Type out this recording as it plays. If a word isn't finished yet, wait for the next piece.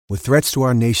With threats to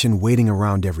our nation waiting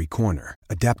around every corner,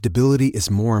 adaptability is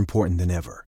more important than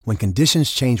ever. When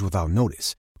conditions change without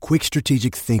notice, quick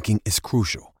strategic thinking is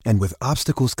crucial. And with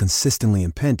obstacles consistently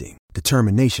impending,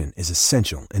 determination is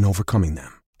essential in overcoming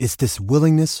them. It's this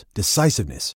willingness,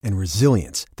 decisiveness, and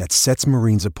resilience that sets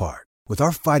Marines apart. With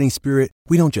our fighting spirit,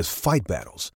 we don't just fight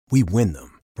battles, we win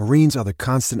them. Marines are the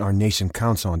constant our nation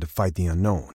counts on to fight the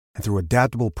unknown. And through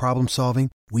adaptable problem solving,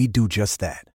 we do just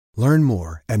that. Learn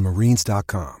more at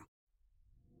marines.com.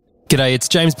 G'day, it's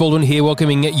James Baldwin here,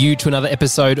 welcoming you to another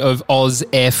episode of Oz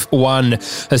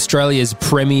F1, Australia's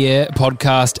premier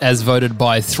podcast, as voted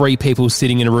by three people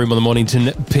sitting in a room on the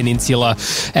Mornington Peninsula,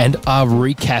 and our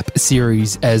recap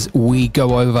series as we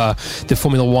go over the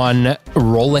Formula One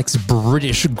Rolex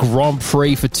British Grand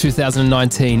Prix for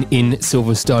 2019 in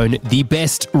Silverstone, the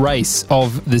best race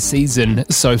of the season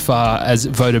so far, as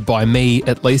voted by me,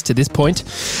 at least to this point.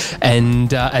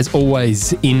 And as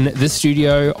always, in the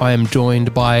studio, I am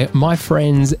joined by my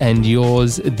friends and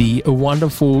yours, the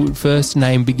wonderful first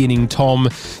name beginning Tom,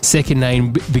 second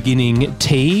name beginning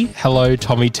T. Hello,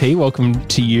 Tommy T. Welcome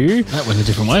to you. That went a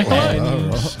different way.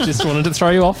 And just wanted to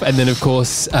throw you off. And then, of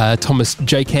course,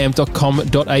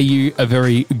 thomasjcam.com.au. A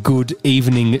very good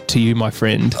evening to you, my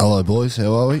friend. Hello, boys.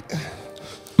 How are we?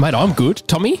 Mate, I'm good.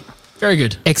 Tommy? Very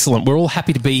good. Excellent. We're all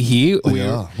happy to be here. We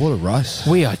are. What a race.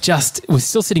 We're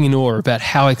still sitting in awe about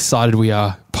how excited we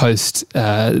are post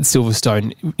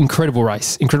Silverstone. Incredible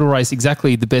race.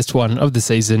 Exactly the best one of the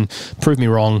season. Prove me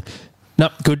wrong. No,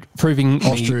 good. Proving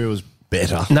Austria was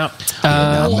better. No.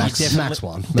 Max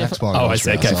won. Oh, I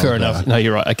see. Okay, fair enough. No,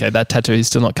 you're right. Okay, that tattoo is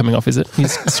still not coming off, is it?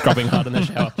 He's scrubbing hard in the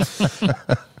shower.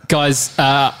 Guys,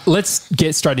 let's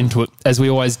get straight into it, as we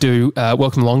always do.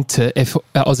 Welcome along to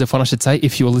Oz F1, I should say.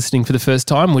 If you're listening for the first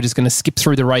time, we're just going to skip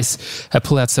through the race,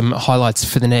 pull out some highlights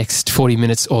for the next 40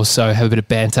 minutes or so, have a bit of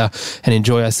banter and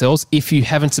enjoy ourselves. If you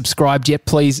haven't subscribed yet,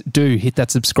 please do hit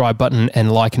that subscribe button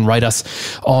and like and rate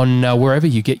us on wherever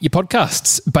you get your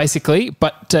podcasts, basically.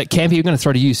 But Campy, we're going to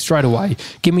throw to you straight away.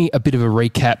 Give me a bit of a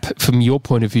recap from your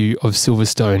point of view of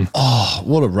Silverstone. Oh,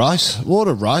 what a race.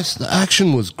 The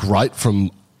action was great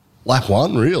from lap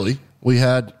one, really. We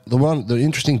had the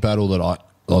interesting battle that I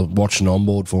was watching on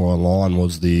board for online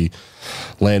was the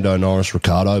Lando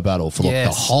Norris-Ricciardo battle for the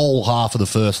whole half of the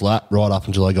first lap, right up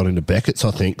until they got into Beckett's,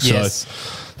 I think. Yes.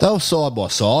 So they were side by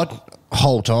side the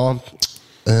whole time.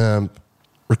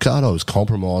 Ricciardo was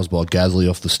compromised by Gasly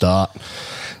off the start.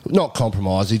 Not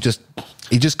compromised, he just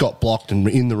got blocked and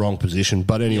in the wrong position.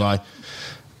 But anyway,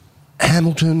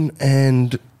 Hamilton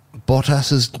and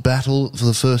Bottas's battle for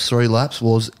the first three laps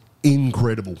was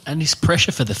incredible. And his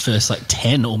pressure for the first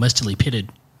 10 almost till he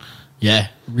pitted. Yeah,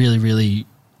 really, really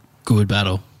good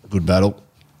battle. Good battle.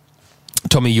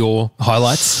 Tommy, your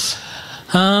highlights?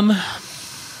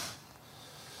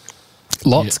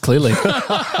 Lots, clearly.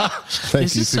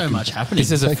 There's just so much happening.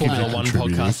 This is a Formula One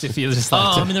podcast. If you're just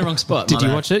like, I'm in the wrong spot. Did you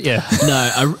watch it? Yeah.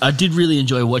 No, I did really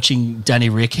enjoy watching Danny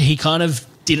Rick. He kind of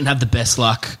didn't have the best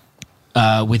luck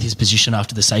with his position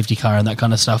after the safety car and that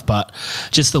kind of stuff, but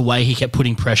just the way he kept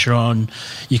putting pressure on,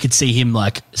 you could see him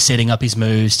setting up his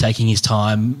moves, taking his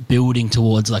time, building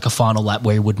towards a final lap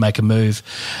where he would make a move,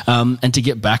 and to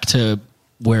get back to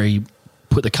where he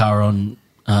put the car on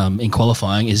in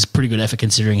qualifying is pretty good effort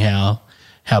considering how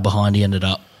behind he ended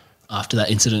up after that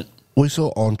incident. We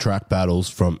saw on-track battles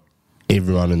from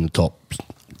everyone in the top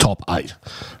 8,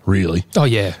 really. Oh,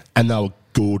 yeah. And they were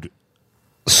good,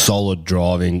 solid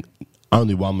driving.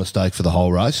 Only one mistake for the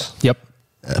whole race. Yep.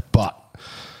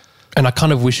 And I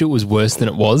kind of wish it was worse than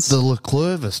it was. The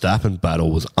Leclerc-Verstappen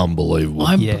battle was unbelievable.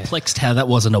 I'm perplexed how that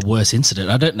wasn't a worse incident.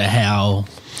 I don't know how.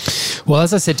 Well,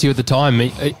 as I said to you at the time,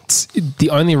 it's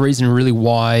the only reason really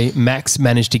why Max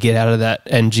managed to get out of that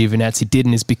and Giovinazzi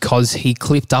didn't is because he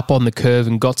clipped up on the curve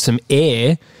and got some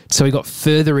air, so he got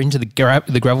further into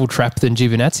the gravel trap than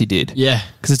Giovinazzi did. Yeah.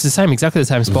 Because it's exactly the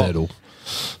same spot. Vettel.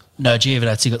 No,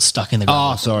 Giovinazzi got stuck in the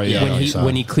gravel. Oh, sorry. Yeah,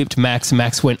 when he clipped Max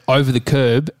went over the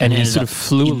curb and he sort of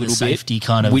flew a little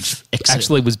bit, which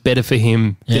actually was better for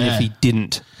him than if he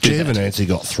didn't. Giovinazzi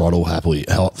got throttle happy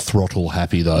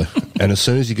though, and as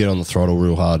soon as you get on the throttle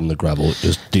real hard in the gravel, it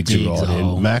just digs you right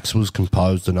in. Max was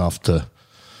composed enough to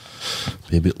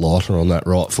be a bit lighter on that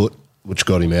right foot, which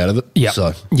got him out of it.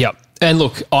 Yep. And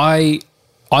look,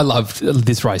 I loved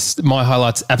this race. My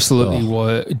highlights absolutely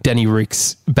were Danny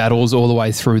Rick's battles all the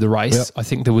way through the race. Yep. I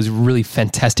think there was really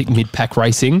fantastic mid-pack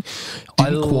racing.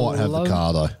 Didn't quite have the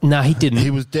car, though. No, he didn't.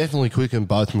 He was definitely quick in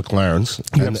both McLarens,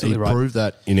 and he proved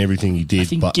that in everything he did. I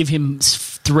think give him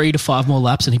 3 to 5 more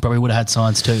laps and he probably would have had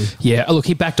Sainz too. Yeah, look,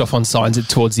 he backed off on Sainz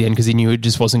towards the end because he knew it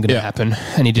just wasn't going to happen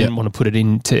and he didn't want to put it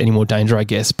into any more danger, I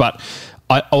guess. But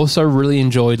I also really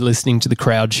enjoyed listening to the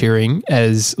crowd cheering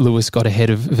as Lewis got ahead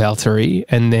of Valtteri,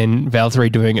 and then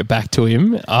Valtteri doing it back to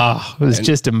him. It was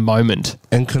just a moment.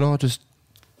 And can I just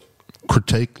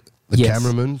critique the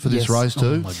cameraman for this race too?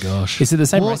 Oh my gosh. Is it the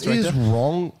same race What director? is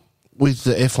wrong with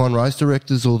the F1 race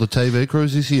directors or the TV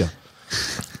crews this year?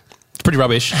 It's pretty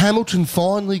rubbish. Hamilton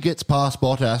finally gets past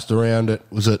Bottas around it.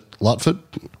 Was it Lutford?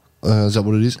 Is that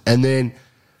what it is? And then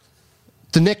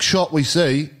the next shot we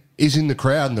see is in the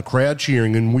crowd and the crowd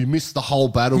cheering, and we missed the whole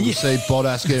battle to see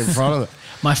Bottas get in front of it.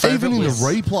 My favourite Even in was- the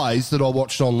replays that I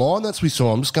watched online, that's what we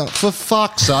saw. I'm just going, for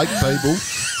fuck's sake, people,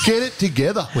 get it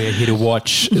together. We're here to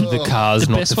watch the cars,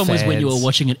 The not best the one was when you were fans.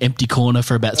 watching an empty corner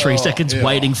for about 3 seconds, yeah.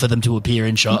 waiting for them to appear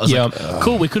in shot. I was like,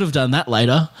 cool, we could have done that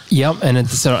later. Yep, and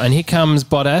here comes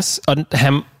Bottas.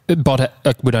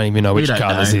 We don't even know which don't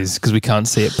car this know. is because we can't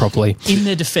see it properly. In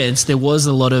their defence, there was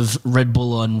a lot of Red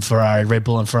Bull on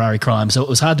Ferrari crime, so it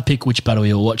was hard to pick which battle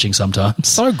you were watching sometimes.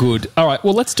 So good. All right,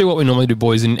 well, let's do what we normally do,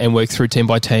 boys, and work through team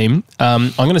by team.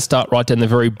 I'm going to start right down the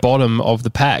very bottom of the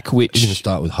pack, which... You're going to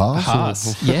start with Haas?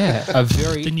 Haas. Yeah,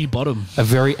 The new bottom. a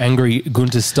very angry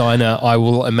Gunter Steiner, I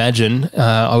will imagine.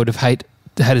 I would have had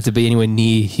it to be anywhere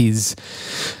near his...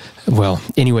 Well,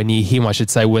 anywhere near him, I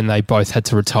should say, when they both had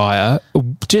to retire.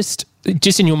 Just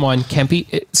in your mind,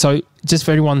 Campy, so just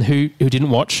for everyone who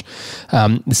didn't watch,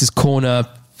 this is corner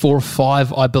 4 or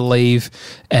 5, I believe,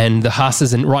 and the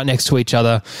Haas's are right next to each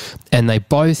other, and they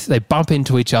bump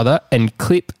into each other and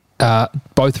clip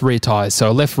both rear tyres. So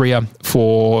a left rear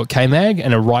for K-Mag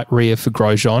and a right rear for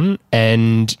Grosjean,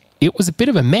 and it was a bit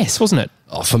of a mess, wasn't it?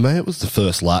 Oh, for me, it was the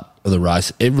first lap of the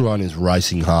race. Everyone is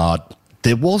racing hard.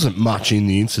 There wasn't much in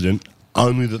the incident,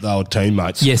 only that they were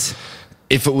teammates. Yes.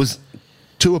 If it was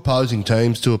two opposing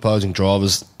teams, two opposing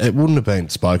drivers, it wouldn't have been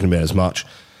spoken about as much.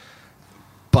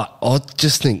 But I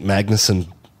just think Magnussen,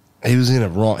 he was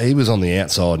on the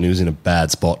outside and he was in a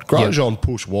bad spot. Grosjean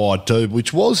pushed wide too,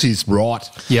 which was his right.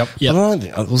 Yep. But I don't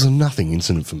think it was a nothing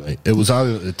incident for me. It was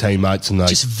only the teammates and they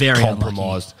Just very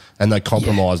compromised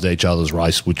each other's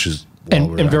race, which is why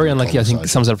we're And very having a unlucky, I think, conversation.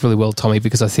 sums it up really well, Tommy,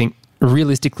 because I think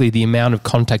realistically the amount of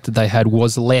contact that they had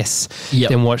was less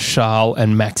than what Charles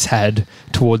and Max had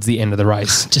towards the end of the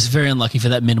race. Just very unlucky for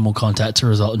that minimal contact to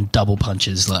result in double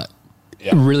punches.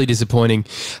 Really disappointing.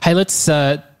 Hey, let's...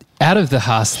 out of the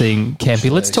Haas thing,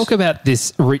 Campy, let's talk about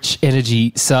this Rich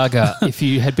Energy saga. If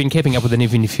you had been keeping up with it,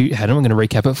 even if you hadn't, I'm going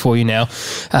to recap it for you now.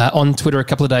 On Twitter a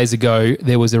couple of days ago,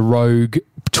 there was a rogue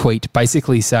tweet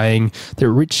basically saying that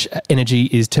Rich Energy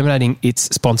is terminating its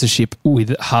sponsorship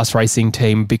with Haas Racing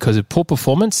Team because of poor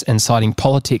performance and citing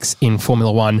politics in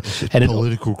Formula One. And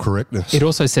Political correctness. it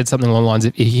also said something along the lines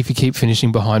of, if you keep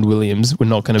finishing behind Williams, we're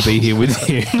not going to be here with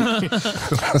you.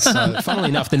 Funnily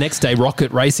enough, the next day, Rocket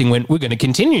Racing went, we're going to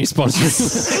continue sponsoring.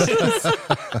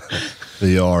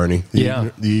 The irony. The Yeah.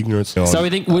 the ignorance. So we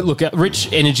think, look, Rich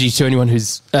Energy, to anyone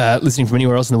who's listening from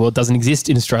anywhere else in the world, doesn't exist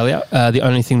in Australia. The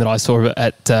only thing that I saw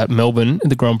at Melbourne,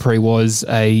 the Grand Prix, was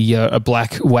a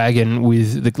black wagon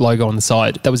with the logo on the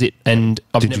side. That was it. And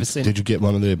I've never seen Did you get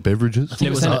one of their beverages It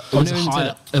was a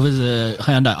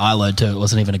Hyundai iLoad too. It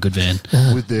wasn't even a good van.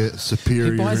 with their Who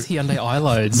superior buys Hyundai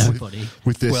iLoads? Nobody.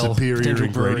 with their Well, superior potential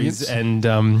breweries ingredients?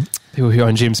 and people who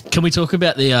own gyms. Can we talk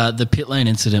about the pit lane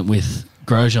incident with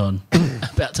Grosjean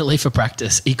about to leave for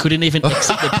practice? He couldn't even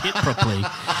exit the pit properly.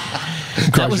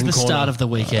 That was the start of the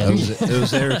weekend. It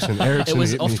was Ericsson. It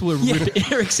was off to a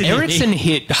rip. Ericsson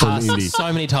hit Haas Indy.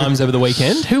 so many times over the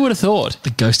weekend. Who would have thought?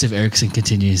 The ghost of Ericsson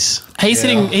continues. He's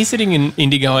sitting in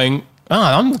Indy going,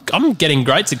 I'm getting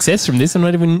great success from this. I'm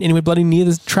not even anywhere bloody near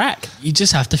the track. You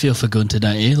just have to feel for Gunter,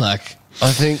 don't you?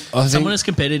 I think Someone as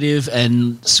competitive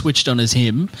and switched on as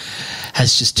him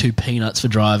has just two peanuts for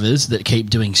drivers that keep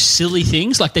doing silly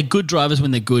things. They're good drivers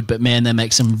when they're good, but man, they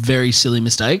make some very silly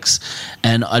mistakes.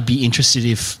 And I'd be interested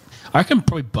I reckon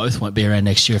probably both won't be around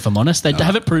next year, if I'm honest. They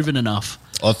haven't proven enough.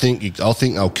 I think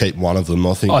they'll keep one of them.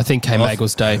 I think K-Mag will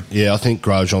stay. Yeah, I think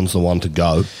Grosjean's the one to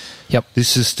go. Yep.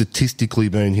 This has statistically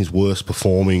been his worst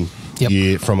performing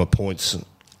year from a points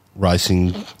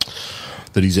racing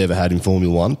that he's ever had in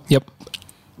Formula One. Yep.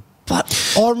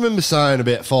 But I remember saying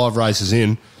about 5 races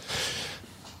in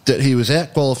that he was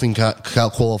out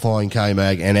qualifying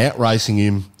K-Mag and out racing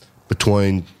him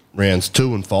between rounds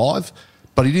 2 and 5,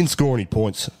 but he didn't score any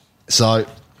points. So,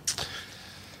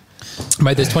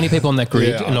 Mate, there's 20 people on that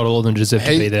grid, and not all of them deserve to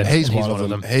be there. He's one of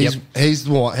them. He's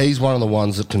one of the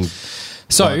ones that can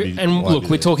So,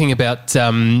 we're talking about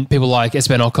people like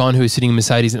Esteban Ocon, who is sitting in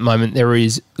Mercedes at the moment. There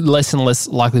is less and less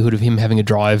likelihood of him having a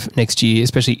drive next year,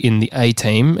 especially in the A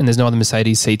team, and there's no other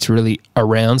Mercedes seats really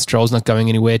around. Stroll's not going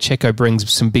anywhere. Checo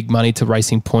brings some big money to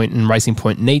Racing Point, and Racing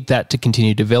Point need that to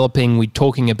continue developing. We're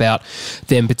talking about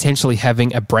them potentially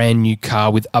having a brand new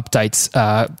car with updates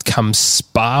come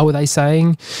Spa, were they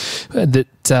saying? That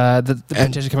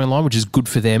potentially coming along, which is good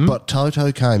for them. But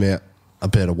Toto came out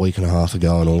about a week and a half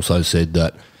ago and also said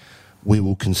that we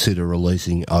will consider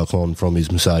releasing Ocon from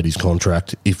his Mercedes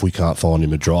contract if we can't find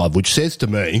him a drive, which says to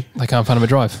me... They can't find him a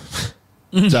drive.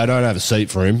 They don't have a seat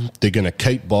for him. They're going to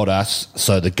keep Bottas,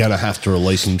 so they're going to have to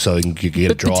release him so he can get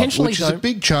a drive, which is a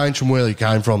big change from where he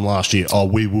came from last year. Oh,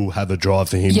 we will have a drive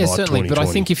for him by 2020. But I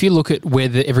think if you look at where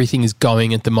everything is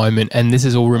going at the moment, and this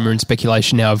is all rumour and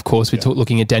speculation now, of course, we're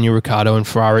looking at Daniel Ricciardo and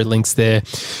Ferrari links there.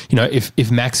 You know,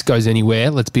 if Max goes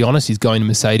anywhere, let's be honest, he's going to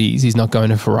Mercedes. He's not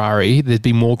going to Ferrari. There'd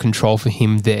be more control for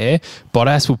him there.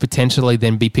 Bottas will potentially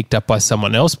then be picked up by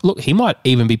someone else. Look, he might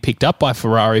even be picked up by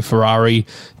Ferrari. Ferrari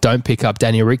don't pick up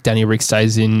Daniel Rick. Daniel Rick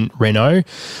stays in Renault.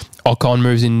 Ocon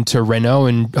moves into Renault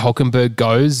and Hülkenberg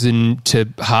goes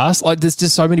into Haas. Like, there's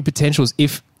just so many potentials.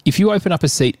 If you open up a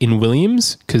seat in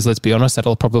Williams, because let's be honest,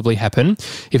 that'll probably happen.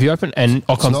 If you open, and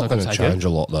Ocon's not going to change a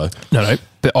lot though. No,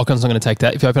 but Ocon's not going to take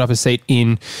that. If you open up a seat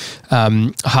in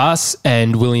Haas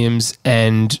and Williams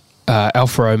and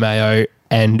Alfa Romeo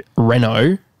and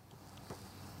Renault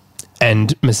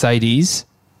and Mercedes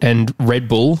and Red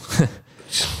Bull...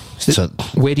 So,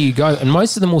 where do you go? And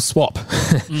most of them will swap.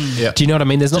 Yeah. Do you know what I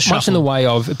mean? There's not much in the way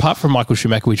of, apart from Michael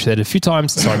Schumacher, which said a few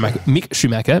times, Mick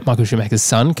Schumacher, Michael Schumacher's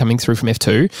son, coming through from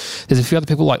F2. There's a few other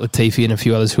people like Latifi and a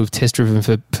few others who have test driven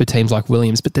for teams like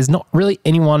Williams, but there's not really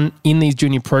anyone in these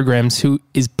junior programs who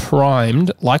is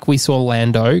primed like we saw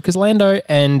Lando, because Lando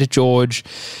and George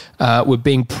were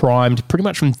being primed pretty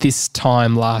much from this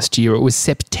time last year. It was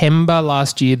September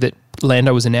last year that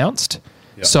Lando was announced.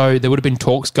 So there would have been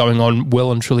talks going on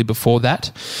well and truly before that.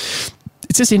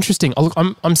 It's just interesting.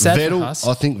 I'm sad Vettel, for us.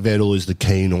 I think Vettel is the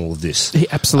key in all of this. He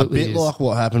absolutely is. A bit like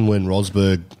what happened when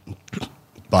Rosberg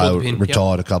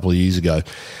retired a couple of years ago.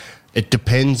 It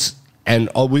depends, and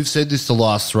we've said this the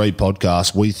last three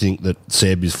podcasts, we think that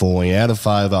Seb is falling out of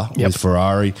favour with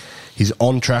Ferrari. His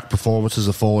on-track performances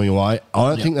are falling away. I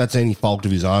don't think that's any fault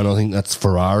of his own. I think that's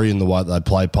Ferrari and the way they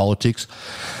play politics.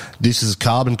 This is a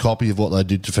carbon copy of what they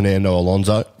did to Fernando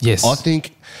Alonso. Yes. I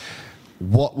think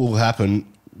what will happen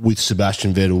with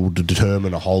Sebastian Vettel will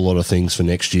determine a whole lot of things for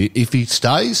next year. If he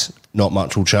stays, not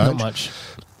much will change. Not much.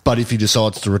 But if he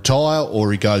decides to retire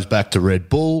or he goes back to Red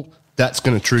Bull, that's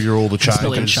going to trigger all the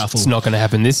changes. It's not going to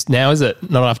happen this now, is it?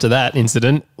 Not after that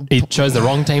incident. He chose the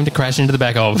wrong team to crash into the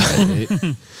back of.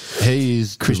 He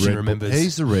is Christian remembers.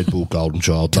 He's the Red Bull golden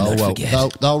child.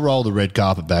 They'll roll the red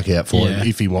carpet back out for him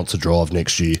if he wants to drive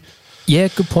next year. Yeah,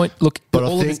 good point. Look, but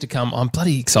all of this to come. I'm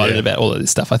bloody excited about all of this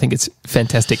stuff. I think it's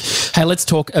fantastic. Hey, let's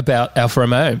talk about Alfa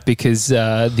Romeo, because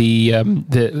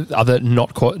the other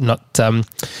not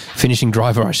finishing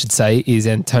driver, I should say, is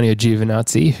Antonio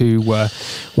Giovinazzi, who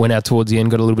went out towards the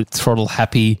end, got a little bit throttle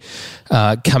happy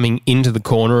coming into the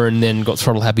corner, and then got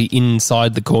throttle happy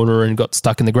inside the corner and got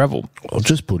stuck in the gravel. I'll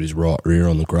just put his right rear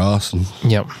on the grass.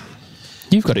 Yep.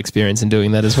 You've got experience in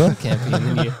doing that as well, Campy,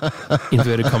 and then you,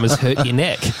 inverted commas, hurt your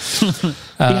neck. He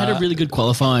had a really good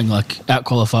qualifying,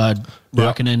 out-qualified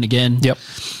Raikkonen again. Yep.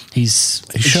 He's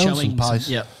showing some pace.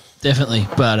 Yep, definitely.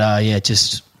 But,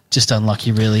 just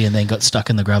unlucky, really, and then got stuck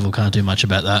in the gravel. Can't do much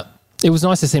about that. It was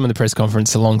nice to see him in the press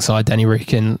conference alongside Danny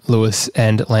Rick and Lewis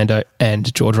and Lando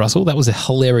and George Russell. That was a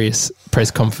hilarious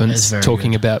press conference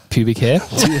talking about pubic hair.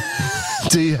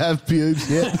 Do you have pubes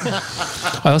yet?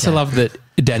 I also love that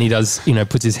Danny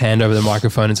puts his hand over the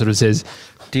microphone and sort of says,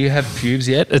 "Do you have pubes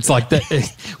yet?" It's like that.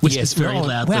 Whispers very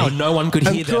loudly. Wow, no one could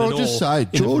hear that at all. Can I just say,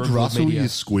 George Russell, you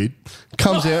squid,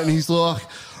 comes out and he's like,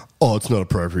 "Oh, it's not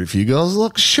appropriate for you guys."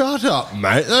 Like, shut up,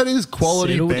 mate. That is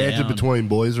quality banter between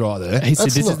boys right there. He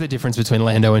said this is the difference between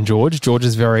Lando and George. George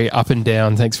is very up and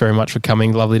down. Thanks very much for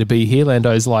coming. Lovely to be here.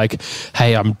 Lando's like,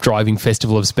 hey, I'm driving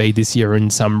Festival of Speed this year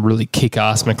in some really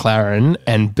kick-ass McLaren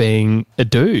and being a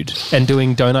dude and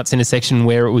doing donuts in a section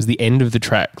where it was the end of the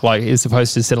track. Like, he's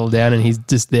supposed to settle down and he's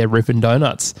just there ripping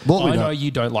donuts. I know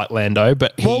you don't like Lando,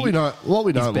 but what we don't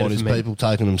want is people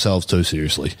taking themselves too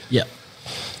seriously. Yeah.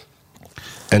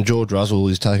 And George Russell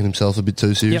is taking himself a bit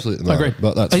too seriously at the moment. I agree.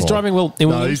 But that's he's fine. driving well.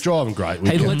 No, he's driving great.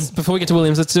 Hey, before we get to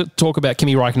Williams, let's talk about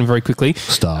Kimi Raikkonen very quickly.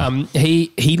 Star.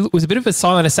 He was a bit of a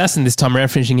silent assassin this time around,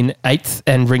 finishing in 8th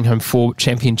and bringing home 4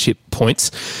 championship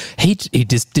points. He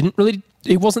just didn't really...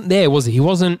 He wasn't there, was he? He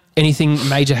wasn't anything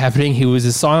major happening. He was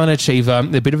a silent achiever,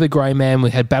 a bit of a grey man.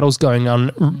 We had battles going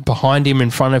on behind him,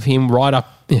 in front of him, right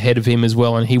up ahead of him as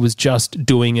well, and he was just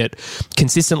doing it.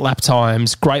 Consistent lap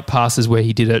times, great passes where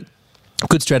he did it.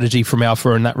 Good strategy from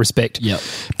Alpha in that respect. Yep.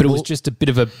 But it was just a bit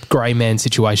of a grey man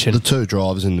situation. The two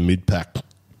drivers in the mid-pack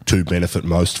to benefit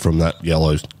most from that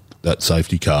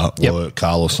safety car were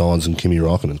Carlos Sainz and Kimi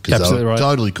Raikkonen, because they were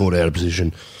totally caught out of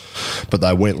position, but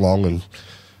they went long and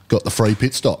got the free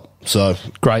pit stop. So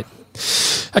great.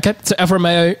 Okay, so Alfa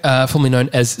Romeo, formerly known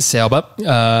as Sauber,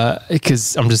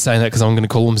 because I'm just saying that because I'm going to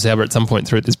call them Sauber at some point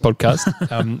through this podcast.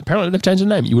 Apparently they've changed the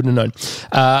name. You wouldn't have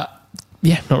known.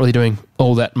 Not really doing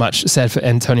all that much. Sad for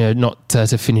Antonio not to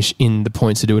finish in the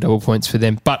points, to do a double points for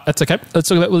them. But that's okay. Let's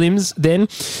talk about Williams then.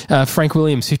 Frank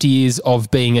Williams, 50 years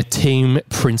of being a team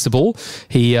principal.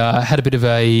 He had a bit of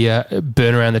a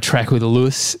burn around the track with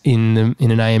Lewis in an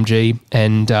AMG.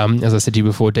 And as I said to you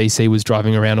before, DC was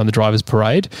driving around on the driver's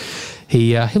parade.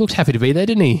 He looked happy to be there,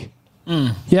 didn't he?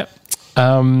 Yep.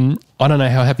 I don't know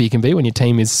how happy you can be when your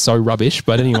team is so rubbish,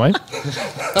 but anyway,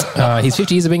 he's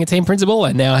 50 years of being a team principal,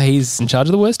 and now he's in charge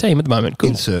of the worst team at the moment. Cool.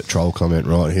 Insert troll comment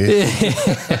right here.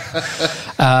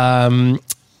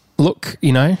 Look,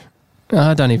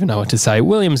 I don't even know what to say.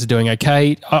 Williams are doing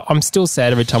okay. I'm still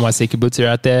sad every time I see Kubica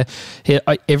out there.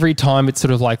 Every time it's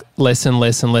sort of like less and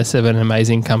less and less of an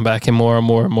amazing comeback and more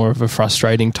of a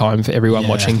frustrating time for everyone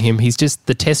watching him. He's just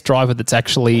the test driver that's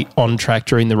actually on track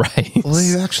during the race. Well,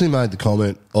 you actually made the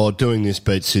comment, doing this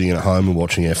beats sitting at home and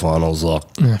watching F1. I was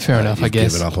like, fair enough, I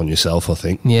guess. Given up on yourself, I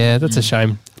think. Yeah, that's a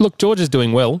shame. Look, George is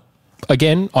doing well.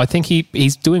 Again, I think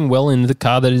he's doing well in the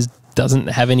car that doesn't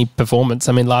have any performance.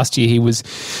 I mean, last year he was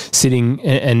sitting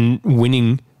and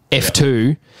winning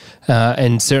F2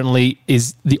 and certainly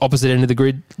is the opposite end of the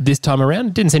grid this time around.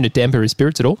 It didn't seem to damper his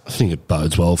spirits at all. I think it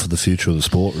bodes well for the future of the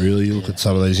sport, really. You look at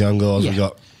some of these young guys we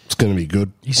got, it's going to be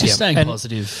good. He's just staying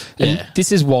positive. And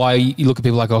this is why you look at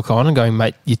people like Ocon and going,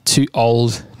 mate, you're too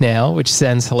old now, which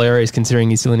sounds hilarious considering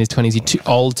he's still in his 20s. You're too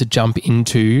old to jump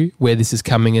into where this is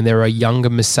coming, and there are younger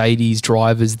Mercedes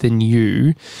drivers than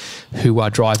you who are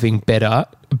driving better,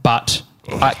 but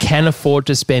I can afford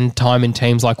to spend time in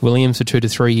teams like Williams for 2 to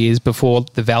 3 years before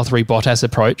the Valtteri Bottas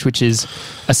approach, which is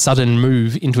a sudden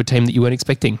move into a team that you weren't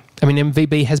expecting. I mean,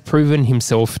 MVB has proven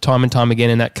himself time and time again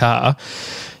in that car.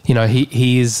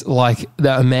 He is like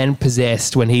a man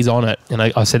possessed when he's on it. And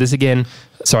I said this again.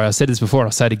 Sorry, I said this before, and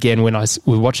I'll say it again. When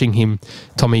we were watching him,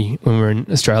 Tommy, when we were in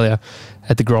Australia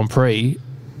at the Grand Prix,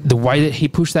 the way that he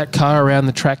pushed that car around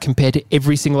the track compared to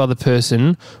every single other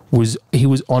person he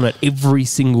was on it. Every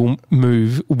single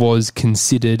move was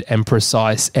considered and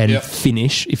precise and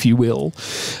finish, if you will.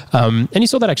 And you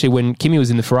saw that actually when Kimi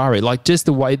was in the Ferrari, like just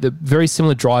the way, the very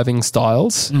similar driving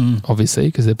styles, obviously,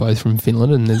 because they're both from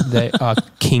Finland and they are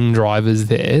king drivers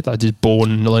there. They're just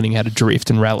born learning how to drift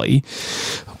and rally.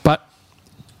 But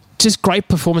just great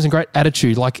performance and great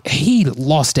attitude. Like, he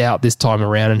lost out this time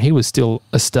around and he was still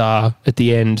a star at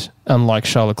the end, unlike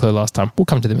Charles Leclerc last time. We'll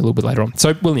come to them a little bit later on.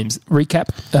 So, Williams, recap.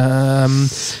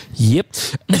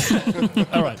 Yep.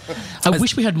 All right. I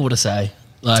wish we had more to say.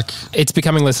 Like, it's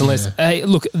becoming less and less. Hey,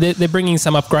 look, they're bringing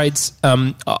some upgrades.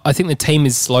 I think the team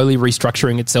is slowly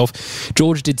restructuring itself.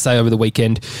 George did say over the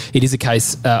weekend, it is a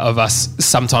case of us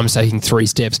sometimes taking 3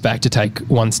 steps back to take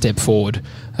 1 step forward,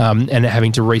 and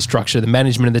having to restructure the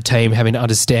management of the team, having to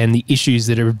understand the issues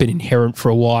that have been inherent for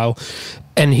a while.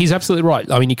 And he's absolutely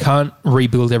right. I mean, you can't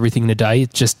rebuild everything in a day.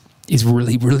 It just is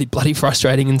really, really bloody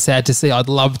frustrating and sad to see. I'd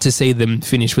love to see them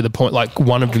finish with a point, like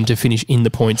one of them to finish in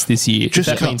the points this year.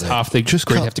 That means half the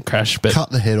grid have to crash. But cut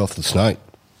the head off the snake.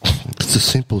 It's a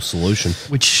simple solution.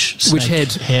 Which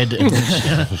head?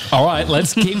 All right,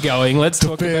 let's keep going. Let's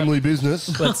talk family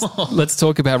business. Let's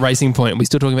talk about Racing Point. Are we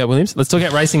still talking about Williams? Let's talk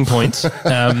about Racing Point.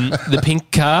 The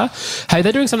pink car. Hey,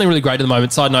 they're doing something really great at the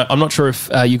moment. Side note, I'm not sure if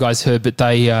you guys heard, but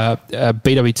they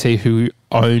BWT who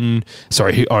own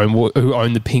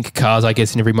the pink cars, I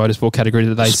guess, in every motorsport category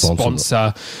that they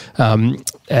sponsor,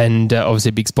 and obviously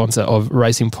a big sponsor of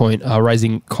Racing Point, are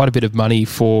raising quite a bit of money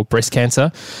for breast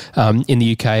cancer in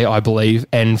the UK, I believe,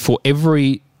 and for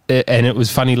every and it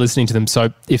was funny listening to them.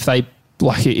 So if they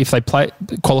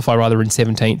qualify rather in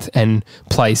 17th and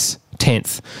place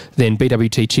 10th, then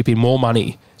BWT chip in more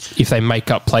money if they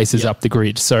make up places up the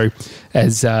grid. So,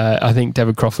 as I think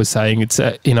David Croft was saying, it's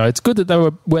it's good that they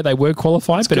were where they were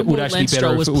qualified, but it would actually be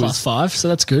better if it was +5, so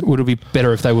that's good. Would it be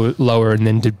better if they were lower and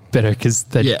then did better because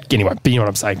anyway, but you know what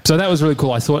I'm saying. So that was really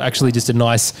cool. I thought actually just a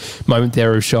nice moment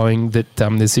there of showing that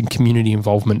there's some community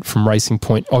involvement from Racing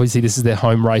Point. Obviously, this is their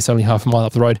home race, only half a mile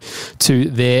up the road to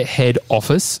their head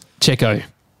office. Checo.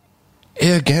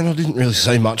 Yeah, again, I didn't really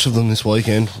see much of them this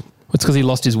weekend. It's because he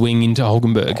lost his wing into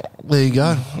Hulkenberg. There you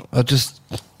go. It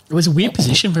was a weird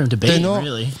position for him to be in,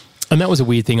 really. And that was a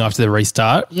weird thing after the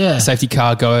restart. Yeah. Safety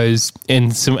car goes,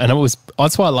 and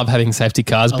that's why I love having safety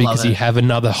cars, because you have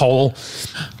another whole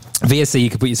VSC you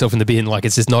could put yourself in the bin. Like,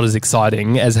 it's just not as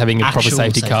exciting as having a proper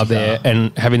safety car there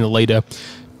and having the leader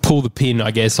pull the pin,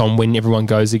 I guess, on when everyone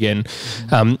goes again.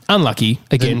 Unlucky,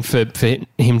 again, for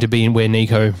him to be in where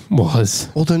Nico was.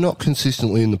 Well, they're not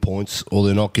consistently in the points, or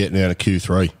they're not getting out of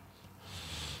Q3.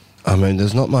 I mean,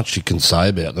 there's not much you can say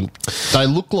about them. They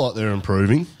look like they're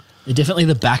improving. They're definitely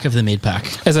the back of the mid-pack.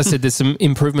 As I said, there's some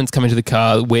improvements coming to the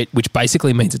car, which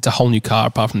basically means it's a whole new car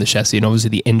apart from the chassis and obviously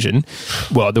the engine.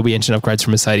 Well, there'll be engine upgrades from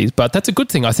Mercedes, but that's a good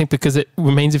thing, I think, because it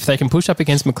means if they can push up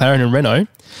against McLaren and Renault,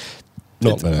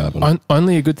 not going to happen.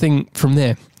 Only a good thing from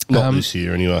there. Not this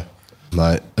year, anyway.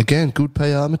 Mate, again, good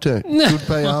PR machine. Good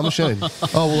PR machine.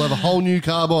 Oh, we'll have a whole new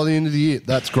car by the end of the year.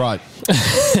 That's great.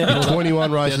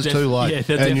 21 races too late.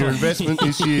 Yeah, and your investment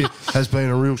this year has been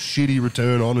a real shitty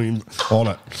return on it.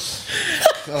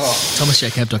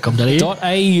 ThomasJCamp.com.au.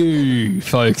 .au,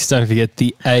 folks. Don't forget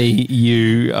the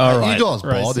AU. All right. You guys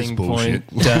buy this bullshit.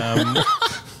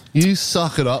 You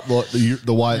suck it up like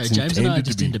the way it's James intended and I are to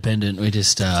just be. independent. We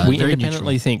just we very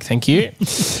independently neutral. think. Thank you. Okay.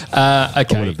 I'm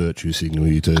going to virtue signal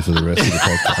you two for the rest of the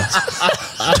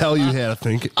podcast. Tell you how to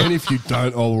think. And if you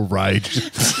don't, I will rage.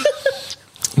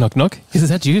 Knock, knock. Is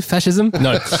that you, fascism?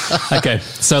 No. Okay,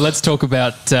 so let's talk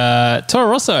about Toro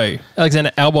Rosso.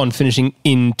 Alexander Albon finishing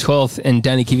in 12th and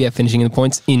Danny Kvyat finishing in the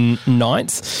points in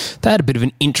 9th. They had a bit of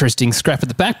an interesting scrap at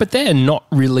the back, but they're not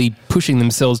really pushing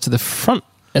themselves to the front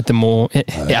anymore, are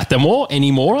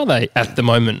they, at the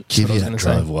moment? Kvyat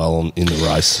drove well in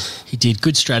the race. He did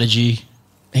good strategy.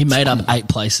 He made up 8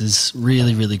 places.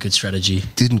 Really, really good strategy.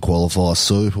 Didn't qualify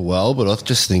super well, but I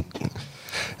just think,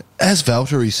 as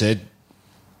Valtteri said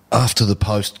after the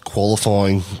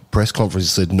post-qualifying press conference,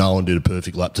 he said no one did a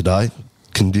perfect lap today.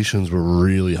 Conditions were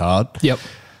really hard. Yep.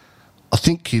 I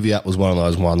think Kvyat was one of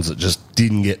those ones that just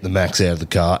didn't get the max out of the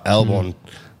car. Albon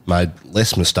made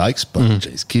less mistakes, but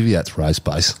geez, Kvyat's race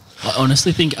pace. I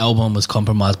honestly think Albon was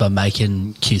compromised by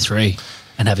making Q3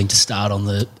 and having to start on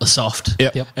the soft.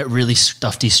 Yep. It really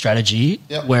stuffed his strategy.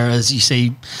 Yep. Whereas you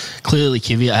see, clearly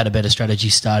Kvyat had a better strategy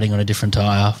starting on a different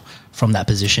tyre from that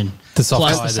position. The soft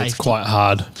Plus tyre the that's safety. quite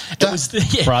hard. It was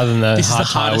Rather than the this hard is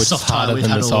the tyre, which is soft tyre harder we've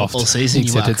than had the soft. all season.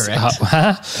 You are correct.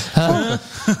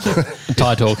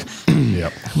 Tyre talk.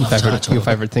 Yep. Your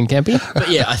favourite thing, Campy? But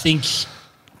yeah, I think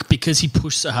because he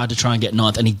pushed so hard to try and get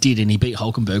 9th, and he did, and he beat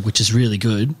Hulkenberg, which is really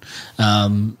good.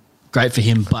 Great for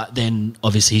him, but then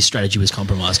obviously his strategy was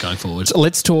compromised going forward. So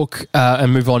let's talk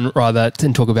and move on rather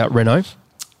and talk about Renault.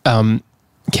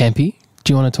 Campy,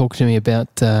 do you want to talk to me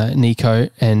about Nico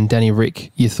and Danny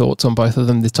Rick? Your thoughts on both of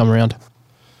them this time around?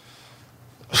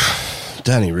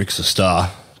 Danny Rick's a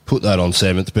star. Put that on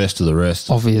 7th, best of the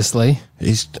rest. Obviously.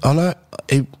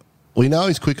 We know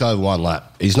he's quick over one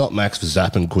lap. He's not Max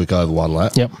Verstappen quick over one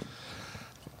lap. Yep.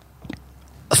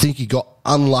 I think he got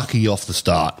unlucky off the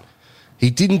start. He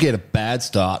didn't get a bad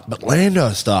start, but Lando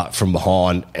start from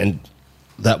behind, and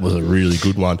that was a really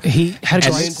good one. He had a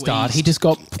And great then start. He just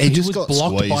got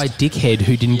blocked squeezed by a dickhead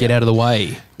who didn't get out of the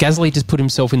way. Gasly just put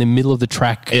himself in the middle of the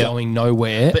track going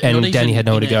nowhere, But and not Danny even had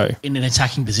nowhere to go. In an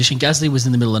attacking position, Gasly was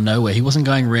in the middle of nowhere. He wasn't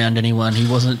going around anyone. He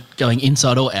wasn't going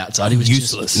inside or outside. He was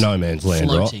Useless. just No man's land,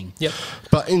 floating. right? Yep.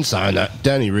 But in saying that,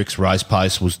 Danny Rick's race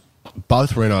pace was...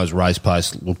 Both Renault's race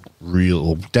pace looked real...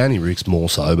 Or Danny Rick's more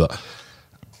so, but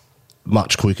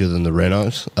much quicker than the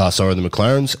the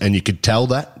McLarens, and you could tell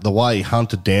that the way he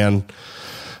hunted down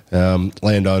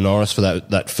Lando Norris for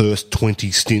that first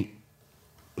 20 stint,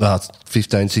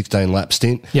 15, 16 lap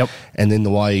stint. Yep. And then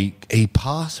the way he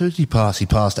passed, who did he pass? He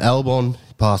passed Albon,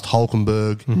 he passed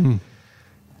Hulkenberg.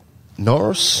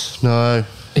 Norris? No.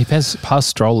 He passed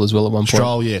Stroll as well at one point.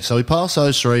 Stroll, yeah. So he passed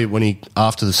those three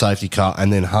after the safety car,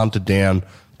 and then hunted down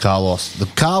Carlos. The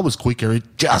car was quicker.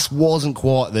 It just wasn't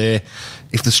quite there.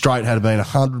 If the straight had been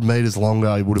 100 metres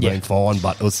longer, he would have been fine.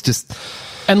 But it was just...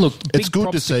 And look, It's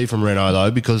good to see from Renault,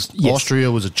 though, because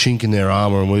Austria was a chink in their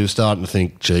armour, and we were starting to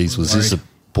think, geez, was this a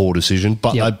poor decision?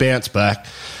 But they bounced back.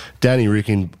 Danny Rick,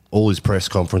 in all his press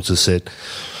conferences, said,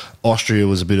 Austria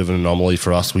was a bit of an anomaly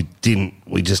for us. We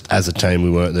just, as a team,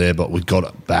 we weren't there, but we got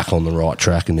it back on the right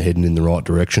track and heading in the right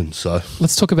direction. So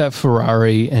let's talk about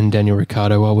Ferrari and Daniel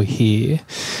Ricciardo while we're here.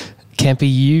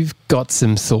 Campy, you've got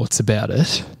some thoughts about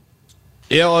it.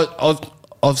 Yeah,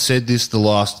 I've said this the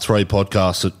last 3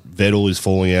 podcasts that Vettel is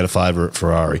falling out of favour at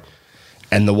Ferrari.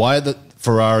 And the way that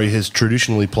Ferrari has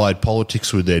traditionally played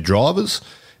politics with their drivers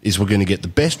is we're going to get the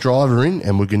best driver in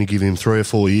and we're going to give him 3 or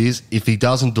 4 years. If he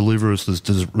doesn't deliver us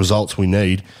the results we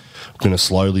need, we're going to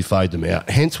slowly fade them out.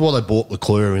 Hence why they bought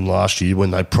Leclerc in last year when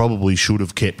they probably should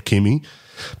have kept Kimi.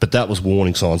 But that was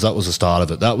warning signs. That was the start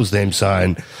of it. That was them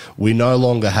saying, we no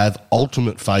longer have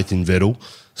ultimate faith in Vettel,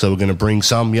 so we're going to bring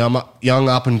some young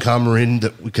up-and-comer in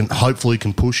that we can hopefully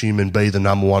can push him and be the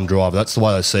number 1 driver. That's the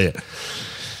way they see it.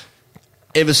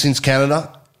 Ever since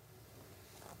Canada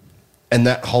and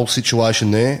that whole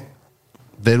situation there,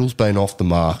 Vettel's been off the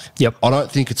mark. Yep. I don't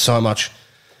think it's so much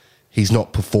he's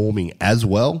not performing as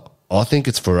well. I think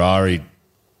it's Ferrari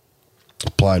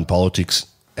playing politics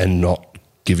and not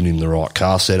giving him the right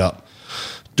car setup,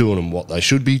 doing him what they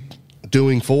should be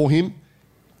doing for him.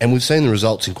 And we've seen the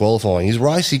results in qualifying. His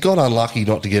race, he got unlucky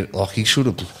not to get, like he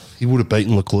would have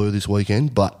beaten Leclerc this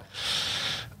weekend, but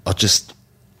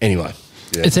anyway.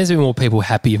 Yeah. It seems to be more people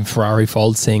happy in Ferrari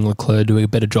fold seeing Leclerc doing a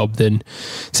better job than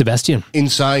Sebastian. In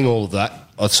saying all of that,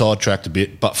 I sidetracked a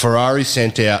bit, but Ferrari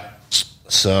sent out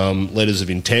some letters of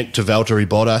intent to Valtteri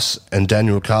Bottas and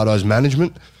Daniel Ricciardo's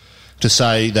management to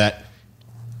say that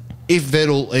if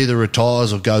Vettel either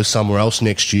retires or goes somewhere else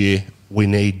next year, we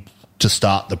need to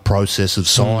start the process of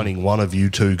signing one of you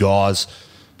 2 guys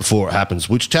before it happens,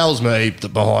 which tells me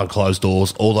that behind closed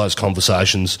doors, all those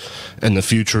conversations and the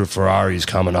future of Ferrari is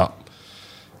coming up.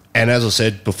 And as I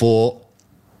said before,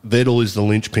 Vettel is the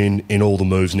linchpin in all the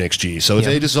moves next year. So if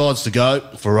he decides to go,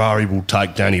 Ferrari will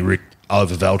take Danny Rick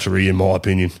over Valtteri, in my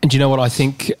opinion. And do you know what I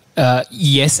think?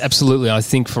 Yes, absolutely. I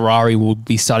think Ferrari will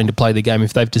be starting to play the game.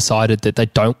 If they've decided that they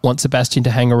don't want Sebastian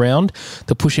to hang around,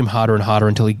 they'll push him harder and harder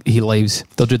until he leaves.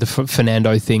 They'll do the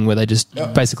Fernando thing where they just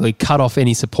basically cut off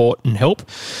any support and help.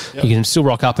 Yep. You can still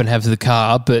rock up and have the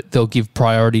car, but they'll give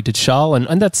priority to Charles.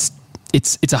 And that's...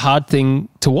 It's a hard thing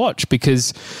to watch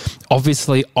because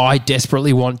obviously I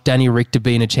desperately want Danny Rick to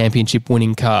be in a championship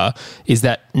winning car. Is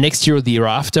that next year or the year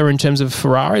after in terms of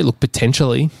Ferrari? Look,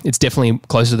 potentially. It's definitely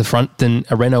closer to the front than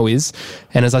a Renault is.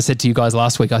 And as I said to you guys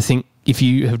last week, I think if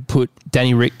you had put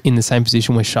Danny Rick in the same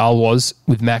position where Charles was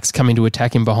with Max coming to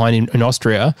attack him behind in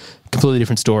Austria, completely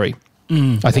different story.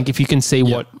 I think if you can see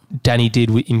what Danny did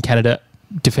in Canada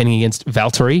defending against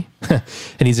Valtteri,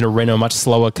 and he's in a Renault, much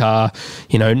slower car,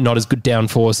 not as good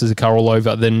downforce as a car all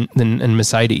over than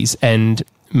Mercedes, and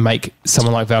make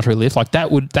someone like Valtteri lift, like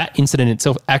that incident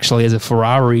itself actually as a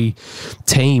Ferrari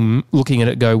team looking at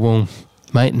it go, well,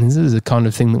 mate, this is the kind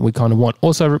of thing that we kind of want.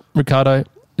 Also, Ricciardo,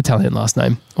 Italian last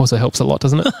name, also helps a lot,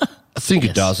 doesn't it? I think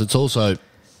it does. It's also,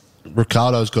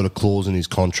 Ricciardo's got a clause in his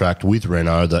contract with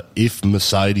Renault that if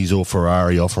Mercedes or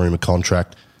Ferrari offer him a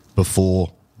contract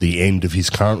before the end of his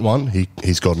current one,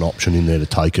 he's got an option in there to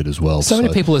take it as well. So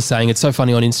many people are saying, it's so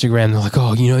funny on Instagram, they're like,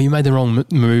 oh, you made the wrong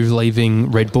move leaving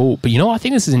Red Bull. But I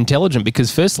think this is intelligent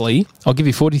because firstly, I'll give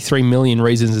you 43 million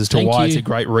reasons as to why it's a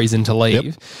great reason to leave.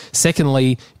 Yep.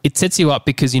 Secondly, it sets you up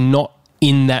because you're not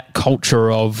in that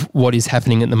culture of what is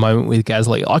happening at the moment with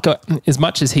Gasly. As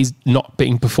much as he's not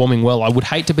performing well, I would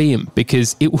hate to be him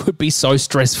because it would be so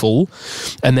stressful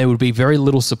and there would be very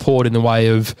little support in the way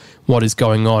of what is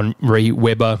going on.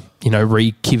 Re-Weber,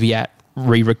 re-Kvyat,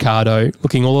 re-Ricciardo,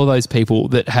 looking all of those people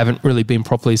that haven't really been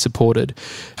properly supported.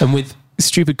 And with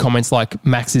stupid comments like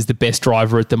Max is the best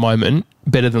driver at the moment,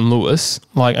 better than Lewis.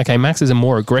 Like, okay, Max is a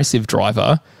more aggressive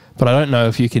driver, but I don't know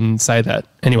if you can say that.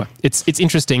 Anyway, it's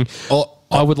interesting.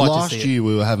 I would like to see it. Last year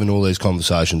we were having all these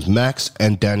conversations. Max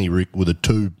and Danny Rick were the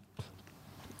 2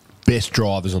 best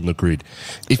drivers on the grid.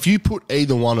 If you put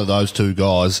either one of those 2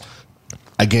 guys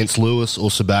against Lewis or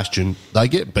Sebastian, they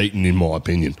get beaten, in my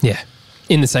opinion. Yeah.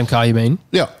 In the same car, you mean?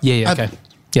 Yeah. Yeah, okay.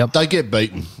 Yep. They get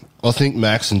beaten. I think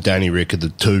Max and Danny Rick are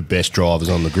the 2 best drivers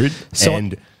on the grid.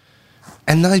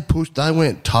 And they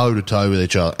went toe to toe with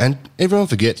each other. And everyone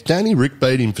forgets, Danny Rick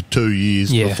beat him for 2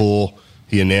 years before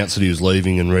he announced that he was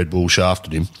leaving and Red Bull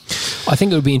shafted him. I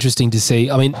think it would be interesting to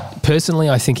see. I mean, personally,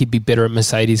 I think he'd be better at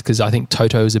Mercedes because I think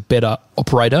Toto is a better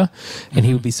operator and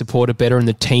he would be supported better and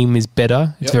the team is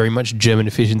better. It's very much German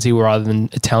efficiency rather than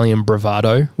Italian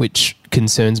bravado, which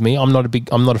concerns me. I'm not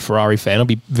a Ferrari fan. I'll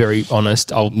be very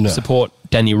honest. I'll support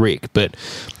Danny Rick, but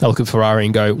I look at Ferrari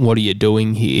and go, what are you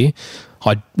doing here?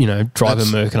 I, drive a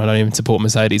Merc and I don't even support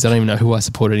Mercedes. I don't even know who I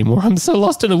support anymore. I'm so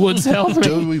lost in the woods.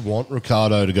 Do we want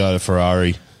Ricciardo to go to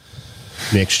Ferrari?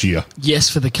 next year. Yes,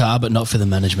 for the car, but not for the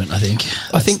management, I think.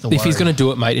 I think if he's going to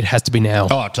do it, mate, it has to be now.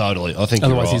 Oh, totally. I think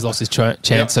otherwise he's lost his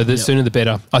chance. So the sooner the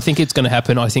better. I think it's going to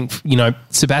happen. I think,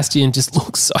 Sebastian just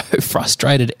looks so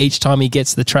frustrated each time he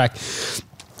gets to the track.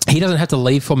 He doesn't have to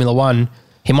leave Formula One.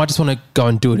 He might just want to go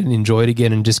and do it and enjoy it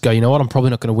again and just go, you know what, I'm probably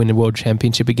not going to win a world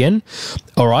championship again.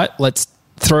 All right, let's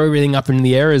throw everything up in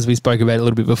the air as we spoke about a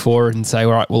little bit before and say,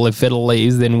 all right, well, if Vettel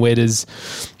leaves, then where does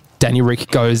Danny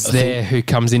Rick goes there, who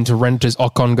comes into Renault, does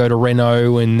Ocon go to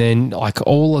Renault, and then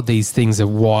all of these things are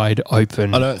wide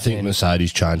open. I don't think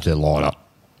Mercedes changed their lineup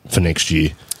for next year.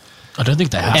 I don't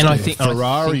think they have and to. I think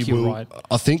Ferrari will. Right.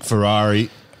 I think Ferrari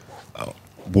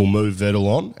will move Vettel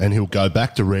on, and he'll go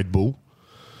back to Red Bull,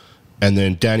 and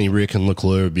then Danny Rick and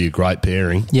Leclerc would be a great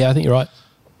pairing. Yeah, I think you're right.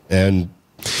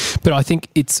 But I think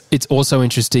it's also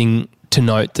interesting to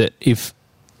note that if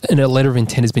a letter of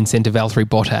intent has been sent to Valtteri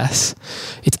Bottas,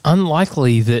 it's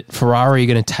unlikely that Ferrari are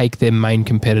going to take their main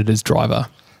competitor's driver.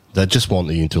 They just want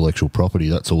the intellectual property.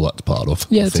 That's all that's part of.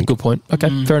 Yeah, that's a good point.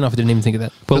 Okay, fair enough. I didn't even think of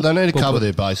that. But they need to cover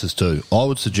their bases too. I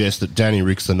would suggest that Danny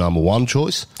Rick's the number one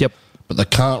choice. Yep. But they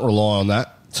can't rely on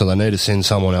that, so they need to send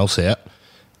someone else out.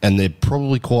 And they're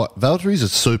probably Valtteri's a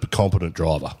super competent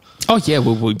driver. Oh, yeah,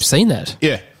 well, we've seen that.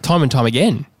 Yeah. Time and time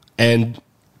again. And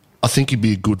I think he'd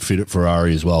be a good fit at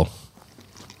Ferrari as well.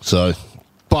 So,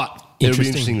 but it'll be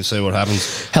interesting to see what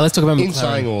happens. Hey, let's talk about McLaren. In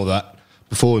saying all that,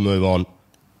 before we move on,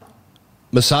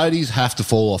 Mercedes have to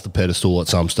fall off the pedestal at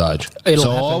some stage.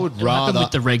 It'll happen. I would rather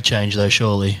with the reg change, though,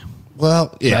 surely.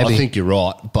 Well, yeah, Maybe. I think you're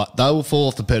right. But they will fall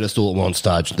off the pedestal at one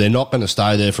stage. They're not going to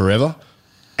stay there forever.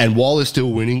 And while they're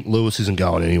still winning, Lewis isn't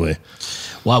going anywhere.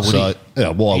 Why would he? Yeah,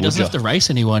 why he doesn't have to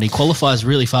race anyone. He qualifies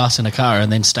really fast in a car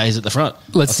and then stays at the front.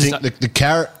 I think the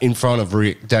carrot in front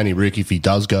of Danny Rick, if he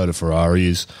does go to Ferrari,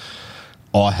 is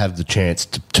I have the chance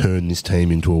to turn this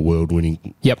team into a world-winning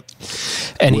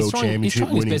and World he's trying his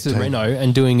best with team. Renault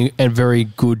and doing a very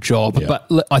good job. Yeah.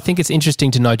 But I think it's interesting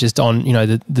to note just on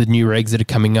the new regs that are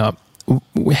coming up,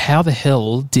 how the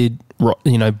hell did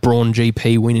Braun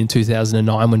GP win in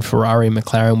 2009 when Ferrari and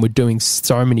McLaren were doing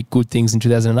so many good things in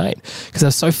 2008 because they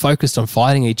were so focused on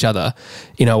fighting each other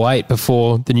in 2008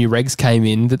 before the new regs came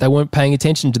in that they weren't paying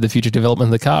attention to the future development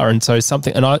of the car. And so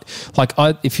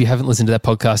if you haven't listened to that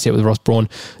podcast yet with Ross Braun,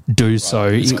 do so.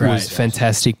 It was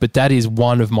fantastic. But that is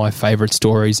one of my favourite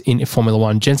stories in Formula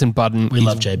One. Jenson Button we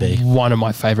love JB. One of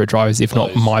my favourite drivers, if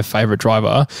not my favourite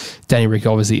driver. Danny Rick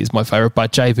obviously is my favourite,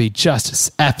 but JB just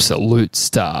an absolute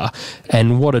star.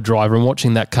 And what a driver. And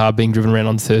watching that car being driven around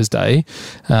on Thursday,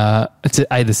 to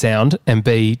A, the sound, and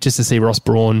B, just to see Ross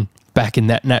Braun back in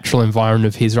that natural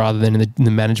environment of his rather than in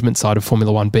the management side of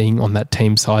Formula One, being on that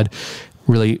team side.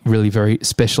 Really, really very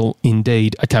special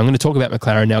indeed. Okay, I'm going to talk about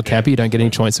McLaren now, Campy. You don't get any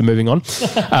choice of moving on.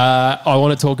 I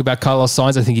want to talk about Carlos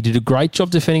Sainz. I think he did a great job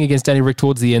defending against Danny Rick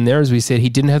towards the end there. As we said, he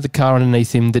didn't have the car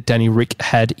underneath him that Danny Rick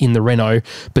had in the Renault,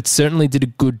 but certainly did a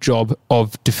good job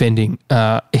of defending.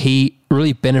 He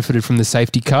really benefited from the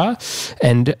safety car,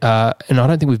 and I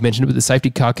don't think we've mentioned it, but the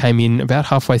safety car came in about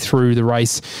halfway through the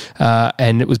race,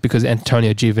 and it was because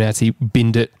Antonio Giovinazzi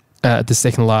binned it at the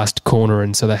second last corner,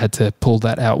 and so they had to pull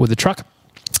that out with the truck.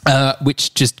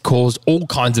 Which just caused all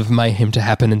kinds of mayhem to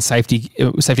happen, and safety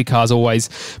cars always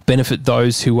benefit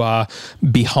those who are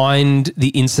behind the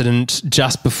incident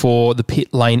just before the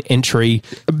pit lane entry.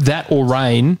 That or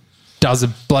rain does a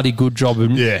bloody good job of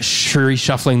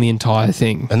reshuffling the entire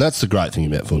thing. And that's the great thing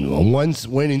about Formula One.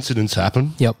 When incidents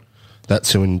happen,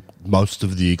 that's when most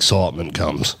of the excitement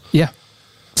comes. Yeah.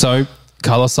 So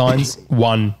Carlos Sainz,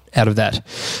 one out of that.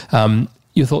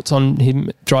 Your thoughts on him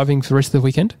driving for the rest of the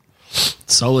weekend?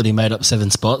 Solid. He made up 7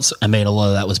 spots. I mean, a lot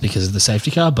of that was because of the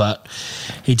safety car, but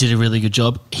he did a really good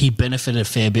job. He benefited a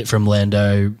fair bit from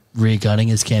Lando rear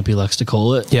gunning, as Campy likes to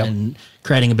call it, and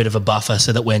creating a bit of a buffer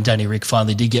so that when Danny Rick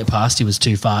finally did get past, he was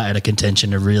too far out of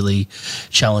contention to really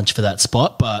challenge for that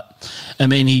spot. But, I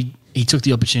mean, he took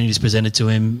the opportunities presented to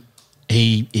him.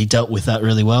 He dealt with that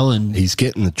really well. And he's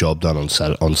getting the job done on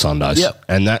Sundays. Yep.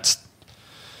 And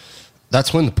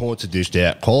that's when the points are dished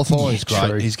out. Qualifying is great.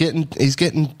 True. He's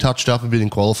getting touched up a bit in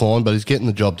qualifying, but he's getting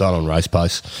the job done on race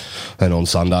pace and on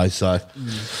Sundays. So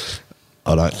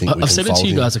I don't think I've said it to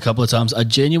you guys a couple of times. I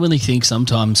genuinely think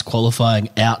sometimes qualifying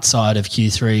outside of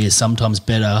Q3 is sometimes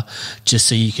better, just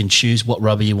so you can choose what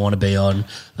rubber you want to be on.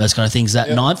 Those kind of things. That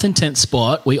 9th and 10th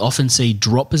spot, we often see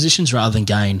drop positions rather than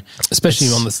gain, especially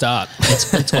on the start.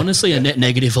 It's honestly a net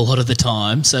negative a lot of the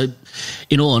time. So,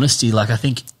 in all honesty, I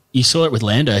think. You saw it with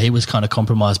Lando. He was kind of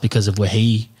compromised because of where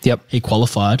he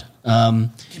qualified.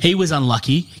 He was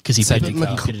unlucky because he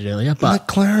pitted earlier. But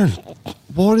McLaren,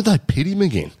 why did they pit him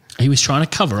again? He was trying to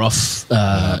cover off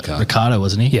Ricardo,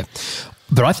 wasn't he? Yeah.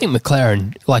 But I think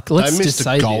McLaren, let's They just missed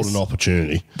say a golden this.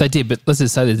 opportunity. They did, but let's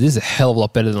just say this is a hell of a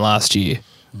lot better than last year.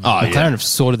 McLaren have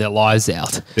sorted their lives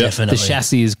out. Definitely. The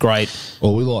chassis is great.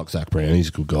 Well, we like Zach Brown. He's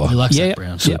a good guy. We like Yeah, Zach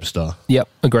Brown. Superstar. Yep,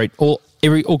 agreed. All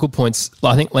good points.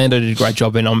 I think Lando did a great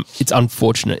job, and it's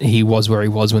unfortunate he was where he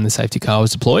was when the safety car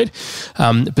was deployed.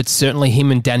 But certainly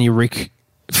him and Danny Rick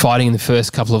fighting in the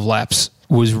first couple of laps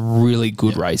was really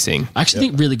good racing. I actually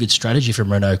think really good strategy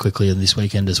from Renault quickly in this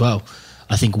weekend as well.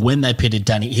 I think when they pitted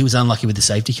Danny, he was unlucky with the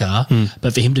safety car,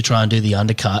 but for him to try and do the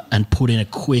undercut and put in a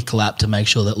quick lap to make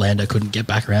sure that Lando couldn't get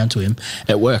back around to him,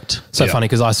 it worked. So funny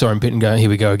because I saw him pit and go, here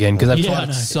we go again, because they've Yeah, I tried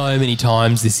know. it so many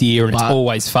times this year and it's But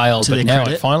always failed, to but their now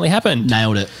credit, it finally happened.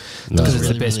 Nailed it. Because it's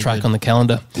the best track on the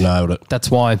calendar. Nailed it.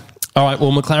 That's why. All right,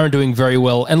 well, McLaren doing very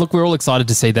well. And look, we're all excited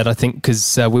to see that, I think,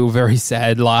 because we were very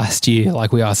sad last year,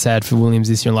 like we are sad for Williams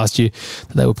this year and last year,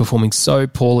 that they were performing so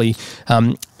poorly.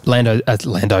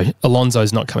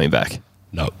 Alonso's not coming back.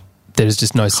 No. There's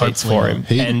just no seats Hopefully for not. him.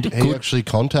 He and actually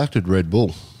contacted Red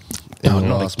Bull. in oh, the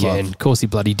not last again. month. Of course he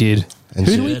bloody did. And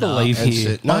Who said- do we believe and here?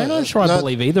 said- no, I'm not sure I no.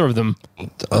 believe either of them.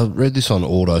 I read this on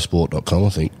autosport.com, I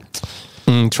think.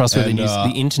 Trustworthy And, news.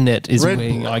 The internet is where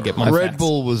I get my Red facts.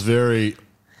 Bull was very,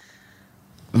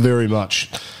 very much,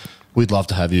 we'd love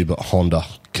to have you, but Honda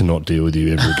cannot deal with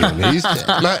you ever again.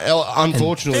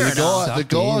 Unfortunately, the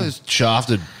guy is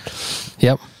shafted.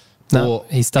 Yep. No,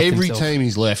 For he stuffed every himself. team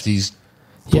he's left, he's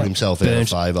put himself out of Burnt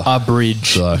favour. a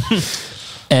bridge. So,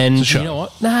 And It's a shame. you know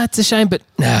what? Nah, it's a shame, but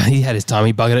he had his time.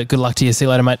 He buggered it. Good luck to you. See you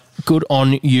later, mate. Good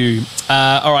on you.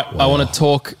 All right, I want to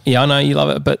talk. Yeah, I know you love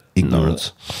it, but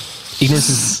ignorance.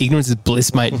 Ignorance is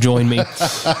bliss, mate. Join me.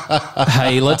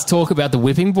 Hey, let's talk about the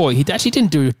whipping boy. He actually didn't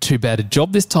do too bad a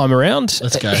job this time around.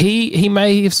 Let's go. He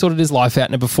may have sorted his life out.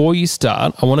 Now, before you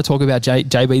start, I want to talk about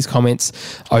JB's comments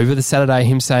over the Saturday.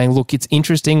 Him saying, look, it's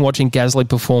interesting watching Gasly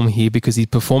perform here because he's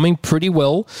performing pretty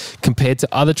well compared to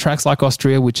other tracks like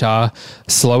Austria, which are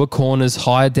slower corners,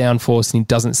 higher downforce, and he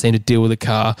doesn't seem to deal with the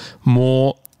car.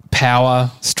 More power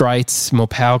straights, more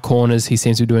power corners. He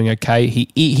seems to be doing okay.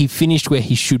 He finished where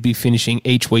he should be finishing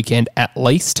each weekend at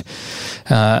least,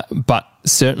 but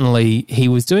certainly he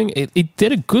was doing it. It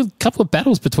did a good couple of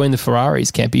battles between the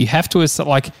Ferraris, Campy. You have to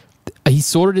he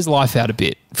sorted his life out a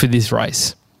bit for this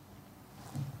race.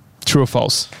 True or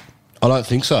false? I don't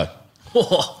think so.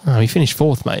 Oh, he finished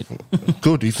fourth, mate.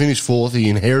 Good. He finished fourth. He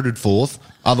inherited fourth.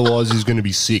 Otherwise, he's going to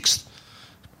be sixth,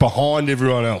 behind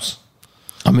everyone else.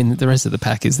 I mean, the rest of the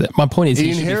pack is that. My point is, He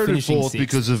should be inherited finishing fourth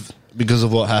sixth. because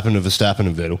of what happened to Verstappen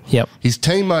and Vettel. Yep. His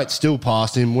teammate still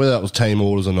passed him, whether that was team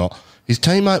orders or not. His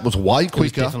teammate was way It was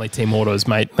quicker. definitely team orders,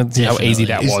 mate. Let's see how easy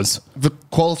that was. The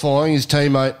qualifying, his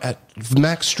teammate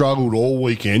Max struggled all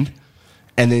weekend,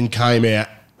 and then came out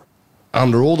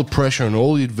under all the pressure and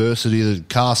all the adversity that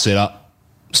the car set up.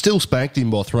 Still spanked him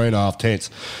by 3.5 tenths.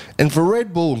 And for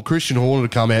Red Bull and Christian Horner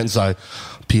to come out and say,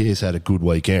 Pierre's had a good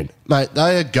weekend. Mate,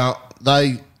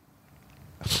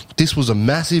 this was a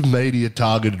massive media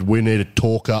targeted. We need to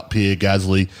talk up Pierre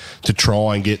Gasly to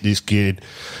try and get this kid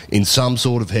in some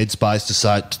sort of headspace to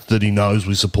say that he knows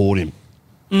we support him.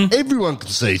 Everyone can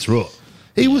see through it.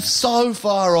 He was so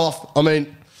far off. I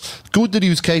mean, good that he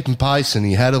was keeping pace and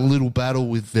he had a little battle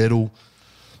with Vettel.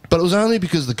 But it was only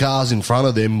because the cars in front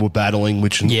of them were battling,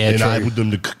 which enabled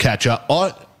them to catch up.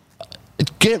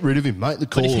 Get rid of him, mate. The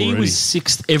call But if he already. was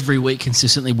sixth every week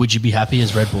consistently, would you be happy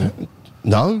as Red Bull?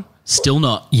 No. Still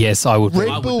not. Yes, I would.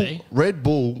 I would be. Red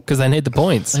Bull Because they need the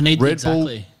points. They need Red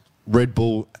exactly. Red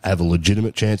Bull have a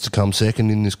legitimate chance to come second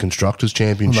in this Constructors'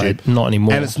 Championship. Mate, not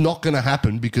anymore. And it's not going to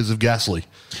happen because of Gasly.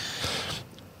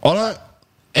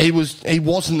 He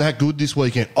wasn't that good this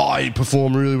weekend. He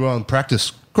performed really well in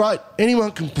practice. Great.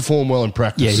 Anyone can perform well in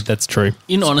practice. Yeah, that's true.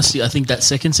 In honesty, I think that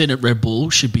second seat at Red Bull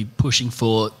should be pushing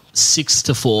for 6th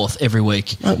to 4th every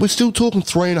week. Mate, we're still talking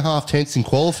 3.5 tenths in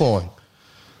qualifying.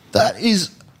 That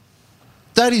is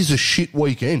a shit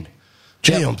weekend.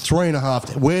 Gee, I'm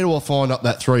 3.5. Where do I find up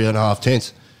that 3.5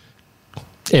 tenths?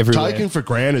 Everywhere. Taken for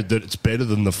granted that it's better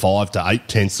than the 5 to 8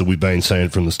 tenths that we've been seeing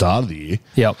from the start of the year.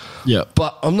 Yep. Yeah.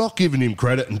 But I'm not giving him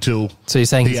credit until So you're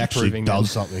saying he he's actually improving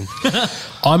does then? something.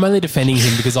 I'm only defending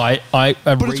him because I But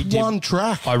it's redid, one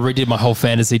track. I redid my whole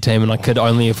fantasy team and I could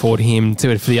only afford him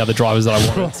to for the other drivers that I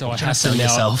wanted. So I have to sell now,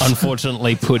 yourself.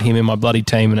 unfortunately, put him in my bloody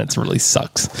team and it really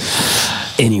sucks.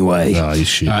 Anyway. No, he's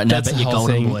shit. All right, now That's about the your whole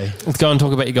golden thing. boy. Let's go and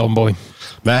talk about your golden boy.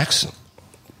 Max,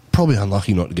 probably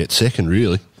unlucky not to get second,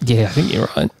 really. Yeah, I think you're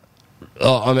right.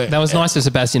 That was nice for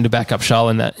Sebastian to back up Charles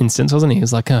in that instance, wasn't he? He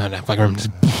was like, oh, no, bugger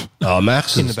him.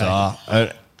 Max In is the a star.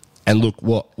 And look,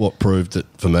 what proved it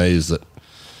for me is that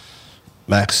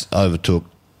Max overtook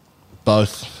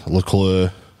both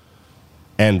Leclerc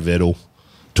and Vettel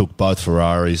took both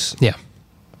Ferraris Yeah.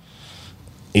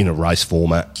 in a race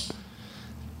format,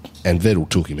 and Vettel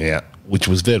took him out, which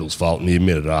was Vettel's fault, and he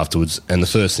admitted it afterwards. And the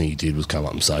first thing he did was come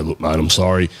up and say, "Look, mate, I'm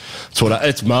sorry. It's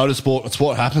motorsport. It's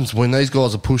what happens when these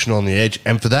guys are pushing on the edge."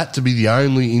 And for that to be the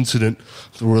only incident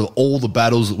through all the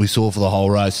battles that we saw for the whole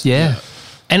race, Yeah.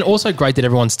 And also great that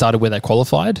everyone started where they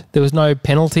qualified. There was no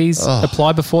penalties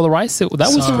applied before the race. That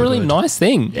was a really nice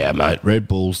thing. yeah, mate. Red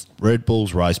Bull's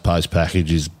race pace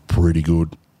package is pretty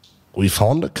good. If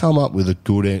Honda come up with a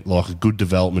good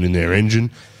development in their engine,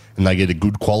 and they get a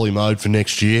good quali mode for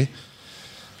next year,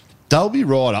 they'll be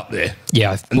right up there.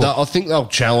 Yeah. And I think they'll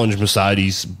challenge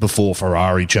Mercedes before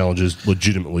Ferrari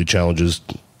legitimately challenges.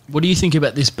 What do you think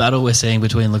about this battle we're seeing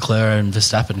between Leclerc and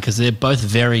Verstappen? Because they're both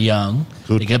very young.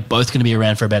 Good. They're both going to be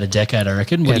around for about a decade, I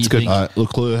reckon. What do you think?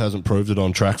 Leclerc hasn't proved it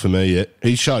on track for me yet.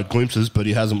 He showed glimpses, but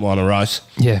he hasn't won a race.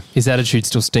 Yeah. His attitude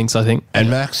still stinks, I think. And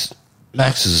Max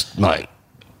is, mate,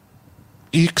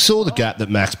 you saw the gap that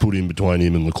Max put in between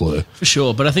him and Leclerc. For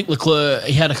sure. But I think Leclerc,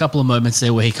 he had a couple of moments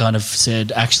there where he kind of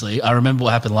said, actually, I remember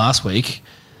what happened last week.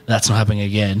 That's not happening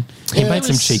again. He made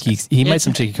some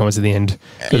cheeky comments at the end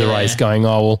of the race going,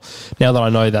 "Oh, well, now that I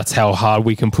know that's how hard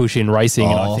we can push in racing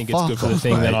and I think it's good for the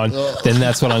thing, then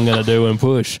that's what I'm going to do and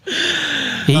push."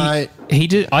 He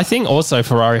did. I think also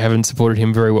Ferrari haven't supported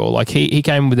him very well. Like he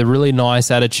came with a really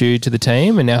nice attitude to the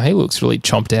team and now he looks really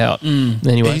chomped out.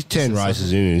 Anyway. He's 10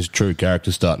 races in and his true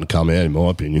character's starting to come out, in my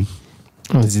opinion.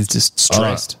 He's just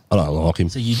stressed. I don't like him.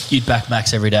 So you'd back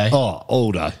Max every day? Oh,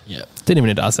 all day. Yeah. Didn't even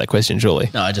need to ask that question, surely.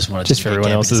 No, I just wanted just to for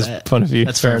everyone else's point of view.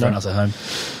 That's for everyone else at home.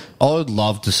 I would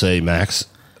love to see Max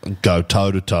go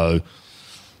toe-to-toe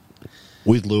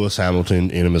with Lewis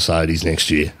Hamilton in a Mercedes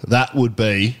next year. That would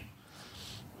be...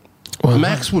 Well,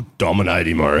 Max would dominate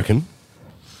him, I reckon.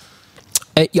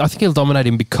 I think he'll dominate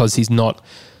him because he's not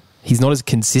as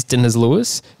consistent as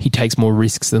Lewis. He takes more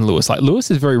risks than Lewis. Like Lewis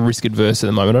is very risk adverse at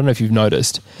the moment. I don't know if you've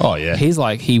noticed. Oh yeah, he's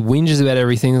like he whinges about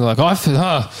everything. Like I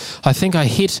think I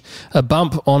hit a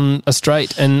bump on a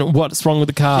straight, and what's wrong with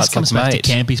the car? This comes back to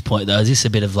Campy's point though. Is this a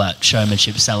bit of like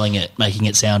showmanship, selling it, making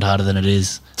it sound harder than it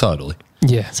is? Totally.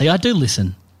 Yeah. See, I do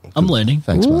listen. I'm learning.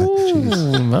 Thanks, mate.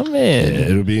 Ooh, my man. Yeah,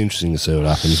 it'll be interesting to see what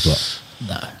happens,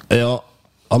 but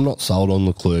I'm not sold on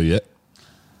Leclerc yet.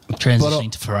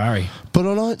 Transitioning to Ferrari. But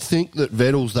I don't think that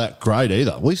Vettel's that great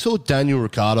either. We saw Daniel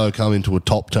Ricciardo come into a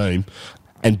top team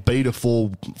and beat a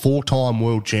four-time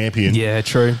world champion. Yeah,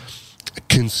 true.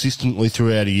 Consistently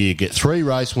throughout a year. Get 3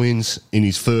 race wins in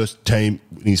his first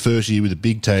year with a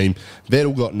big team.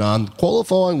 Vettel got none.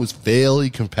 Qualifying was fairly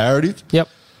comparative. Yep.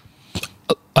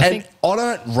 I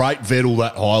don't rate Vettel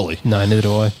that highly. No, neither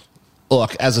do I.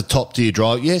 Like, as a top-tier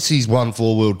driver, yes, he's won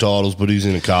 4 world titles, but he's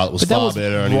in a car that was far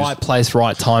better. And right place,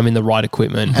 right time, in the right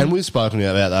equipment. And we've spoken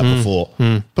about that before.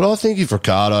 But I think if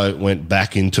Ricciardo went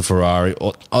back into Ferrari,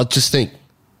 I just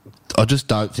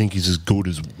don't think he's as good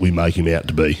as we make him out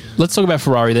to be. Let's talk about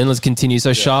Ferrari then. Let's continue.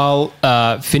 So Charles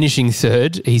finishing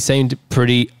third, he seemed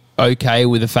pretty okay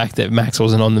with the fact that Max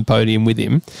wasn't on the podium with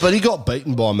him. But he got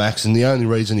beaten by Max, and the only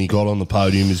reason he got on the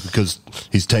podium is because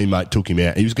his teammate took him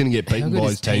out. He was going to get beaten by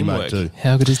his teammate too.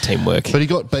 How good is teamwork? But he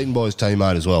got beaten by his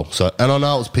teammate as well. So, and I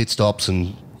know it was pit stops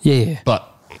and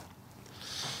but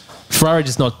Ferrari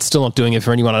still not doing it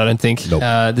for anyone. I don't think. Nope.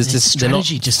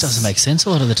 Strategy just doesn't make sense a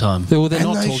lot of the time. They're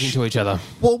not talking to each other.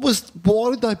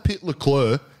 Why did they pit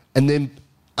Leclerc and then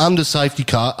under safety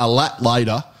car a lap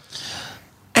later?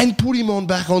 And put him on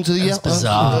back onto the... That's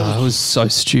bizarre. It was so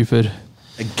stupid.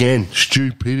 Again,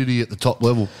 stupidity at the top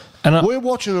level. And we're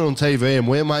watching it on TV and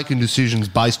we're making decisions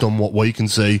based on what we can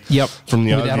see from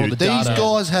the overview. These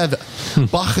guys have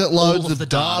bucket loads of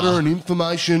data and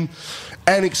information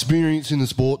and experience in the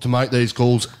sport to make these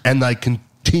calls, and they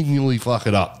continually fuck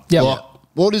it up. Yep.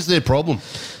 What is their problem?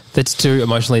 That's too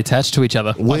emotionally attached to each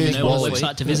other. Where's Wally?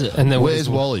 Website to visit. And where's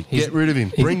Wally? Get rid of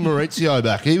him. Bring Maurizio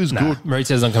back. He was good.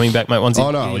 Maurizio's not coming back, mate. He's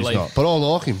not. But I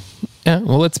like him. Yeah,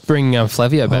 well, let's bring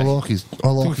Flavio back.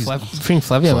 Bring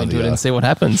Flavio into it and see what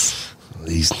happens.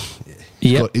 He's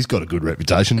got a good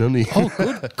reputation, doesn't he? Oh,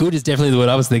 good. Good is definitely the word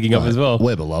I was thinking of as well.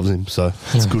 Webber loves him, so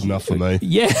it's good enough for me.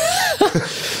 Yeah.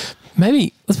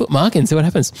 Maybe let's put Mark in, see what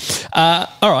happens. All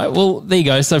right, well, there you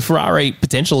go. So Ferrari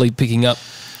potentially picking up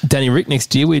Danny Rick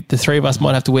next year. The three of us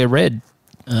might have to wear red.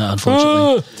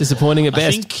 Unfortunately. Disappointing at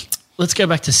best. I think, let's go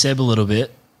back to Seb a little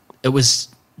bit. It was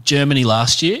Germany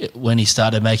last year when he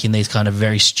started making these kind of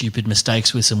very stupid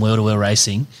mistakes with some wheel-to-wheel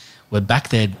racing. We're back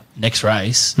there next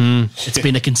race. It's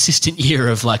been a consistent year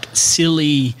of like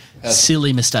silly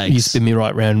mistakes. You spin me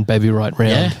right round, baby, right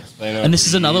round. Yeah. And this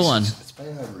is another one. It's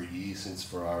been over a year since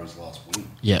Ferrari's last win.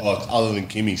 Yeah. Other than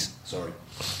Kimi's, sorry.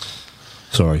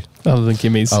 Sorry. Other than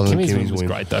Kimmy's. Other than Kimmy's Kimmy's was win.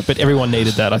 great, though. But everyone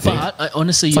needed that, I think. But I,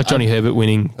 honestly, It's like Johnny Herbert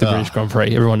winning the British Grand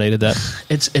Prix. Everyone needed that.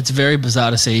 It's very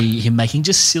bizarre to see him making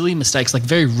just silly mistakes, like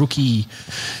very rookie,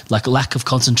 like lack of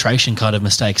concentration kind of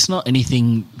mistakes. Not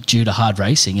anything due to hard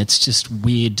racing. It's just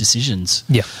weird decisions.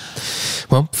 Yeah.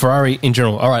 Well, Ferrari in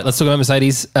general. All right, let's talk about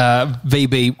Mercedes.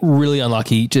 VB, really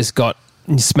unlucky. Just got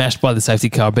smashed by the safety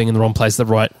car, being in the wrong place at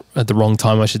the wrong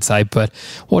time, I should say. But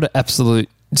what an absolute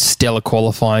stellar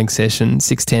qualifying session.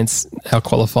 0.6 out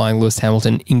qualifying Lewis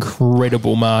Hamilton.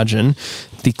 Incredible margin.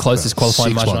 The closest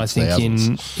qualifying margin, I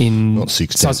think, in not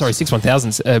 6 so, sorry, 6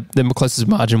 1,000s. The closest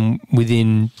margin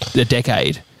within a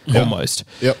decade. Yep. Almost.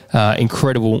 Yep.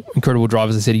 Incredible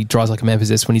driver. As I said, he drives like a man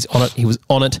possessed. When he's on it, he was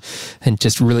on it, and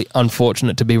just really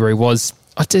unfortunate to be where he was.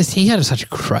 He had such a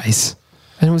good race,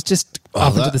 and it was just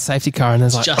up into the safety car, and it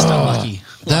was like, Just unlucky.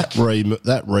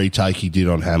 That retake he did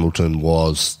on Hamilton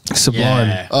was sublime.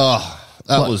 Yeah.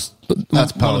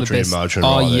 That's poetry in motion.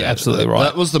 Oh, right you're there. absolutely right.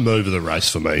 That was the move of the race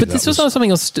for me. But this was not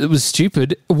something else that was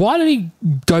stupid. Why did he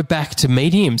go back to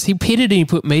mediums? He pitted and he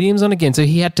put mediums on again, so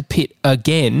he had to pit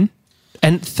again.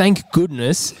 And thank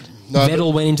goodness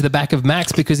Vettel went into the back of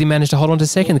Max because he managed to hold on to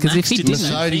second. Because if he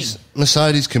didn't,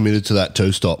 Mercedes committed to that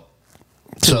two-stop.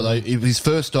 So if his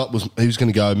first stop was he was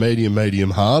going to go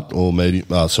medium, hard, or medium,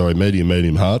 hard,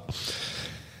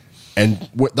 and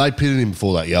they pitted him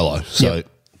before that yellow. So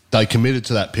they committed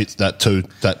to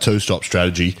that two-stop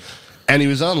strategy. And he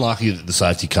was unlucky that the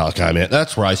safety car came out.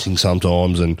 That's racing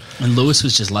sometimes, and Lewis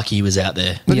was just lucky he was out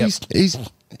there. But it's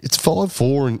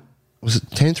 5-4 and. Was it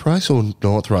 10th race or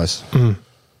 9th race? I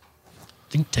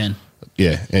think 10.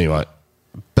 Yeah, anyway.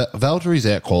 But Valtteri's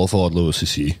out-qualified Lewis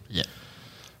this year. Yeah.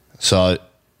 So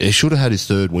he should have had his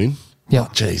third win. Yeah.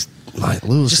 Jeez, mate,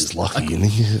 Lewis is lucky.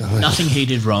 Nothing he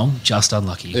did wrong, just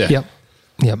unlucky. Yeah.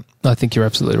 Yep. I think you're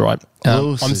absolutely right.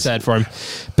 I'm sad for him.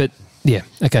 But, yeah,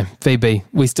 okay, VB,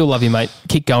 we still love you, mate.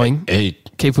 Keep going.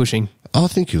 Keep pushing. I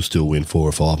think he'll still win 4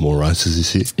 or 5 more races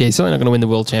this year. Yeah, he's certainly not going to win the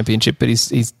World Championship, but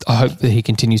I hope that he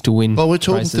continues to win. Well, we're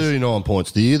talking races. 39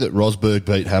 points. The year that Rosberg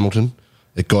beat Hamilton,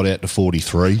 it got out to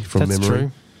 43 from That's memory.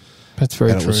 True. That's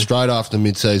very and true. It was straight after the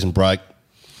mid-season break.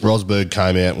 Rosberg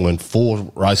came out and won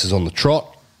 4 races on the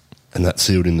trot, and that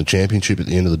sealed in the championship at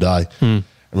the end of the day. I mean,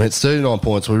 it's 39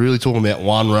 points. We're really talking about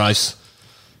one race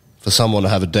for someone to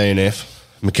have a DNF.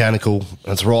 Mechanical,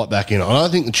 and it's right back in. I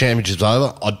don't think the championship's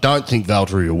over. I don't think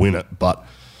Valtteri will win it, but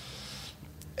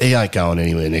he ain't going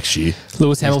anywhere next year.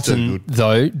 Lewis Hamilton,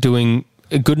 though, doing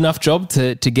a good enough job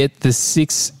to get the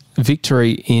 6th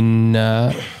victory in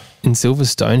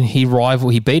Silverstone.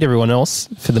 He beat everyone else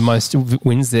for the most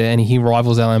wins there, and he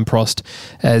rivals Alain Prost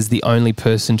as the only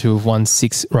person to have won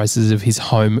 6 races of his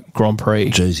home Grand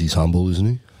Prix. Jeez, he's humble, isn't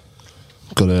he?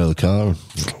 Got out of the car and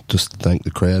just thanked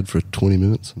the crowd for 20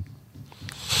 minutes.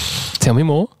 Tell me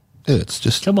more. Yeah, it's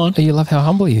just... Come on. You love how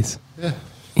humble he is. Yeah.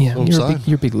 Yeah, Well,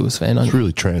 you're a big Lewis fan, aren't It's you?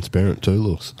 really transparent too,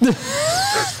 Lewis.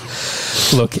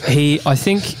 Look, he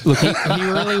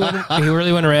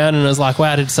really went around and was like,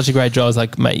 wow, I did such a great job. I was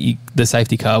like, mate, the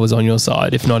safety car was on your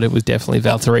side. If not, it was definitely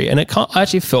Valtteri. And I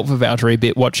actually felt for Valtteri a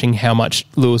bit watching how much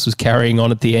Lewis was carrying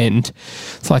on at the end.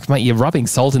 It's like, mate, you're rubbing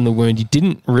salt in the wound. You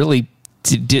didn't really...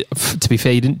 to be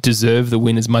fair, you didn't deserve the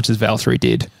win as much as Valtteri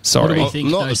did. Sorry. What do we think?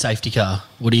 No safety car.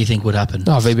 What do you think would happen?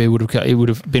 Oh, VB would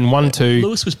have been 1-2.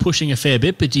 Lewis was pushing a fair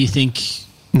bit, but do you think...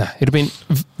 No, it would have been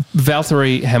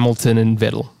Valtteri, Hamilton and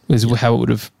Vettel is how it would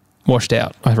have washed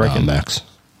out, I reckon. Max.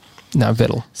 No,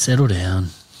 Vettel. Settle down.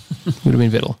 Would have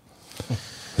been Vettel.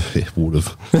 It would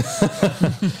have.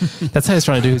 That's how he's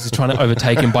trying to do, is he's trying to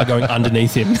overtake him by going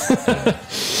underneath him.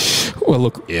 Well,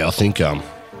 look. Yeah, I think...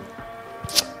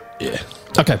 Yeah.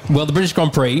 Okay, well, the British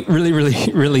Grand Prix, really,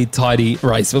 really, really tidy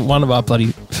race. One of our bloody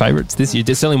favourites this year.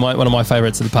 Certainly one of my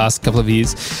favourites of the past couple of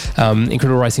years.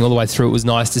 Incredible racing all the way through. It was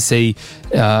nice to see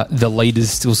the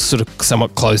leaders still sort of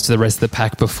somewhat close to the rest of the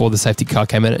pack before the safety car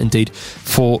came out, indeed,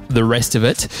 for the rest of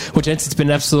it. Well, gents, it's been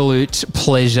an absolute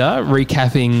pleasure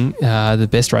recapping the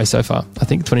best race so far. I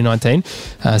think 2019.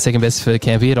 Second best for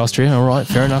Campy at Austria. All right,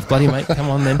 fair enough, bloody mate. Come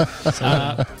on then.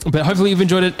 But hopefully you've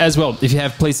enjoyed it as well. If you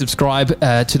have, please subscribe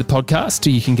to the podcast.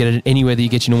 You can get it anywhere that you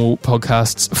get your normal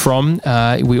podcasts from.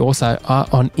 We also are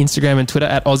on Instagram and Twitter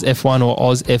at OzF1 or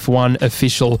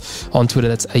OzF1Official on Twitter.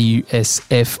 That's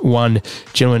AUSF1.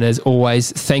 Gentlemen, as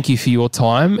always, thank you for your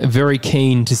time. Very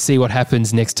keen to see what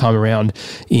happens next time around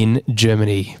in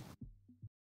Germany.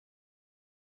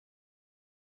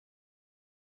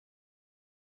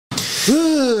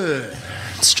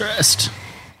 Stressed.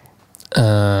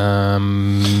 I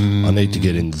need to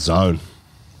get in the zone.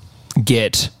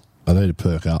 I need to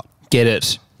perk up. Get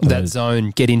it. That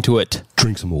zone. Get into it.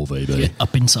 Drink some more VB. Get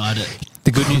up inside it.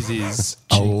 The good news is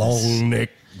A long neck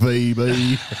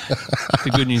BB. the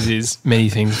good news is many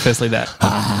things. Firstly, that.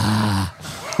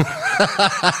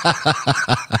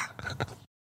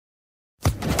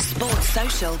 Sports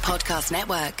Social Podcast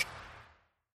Network.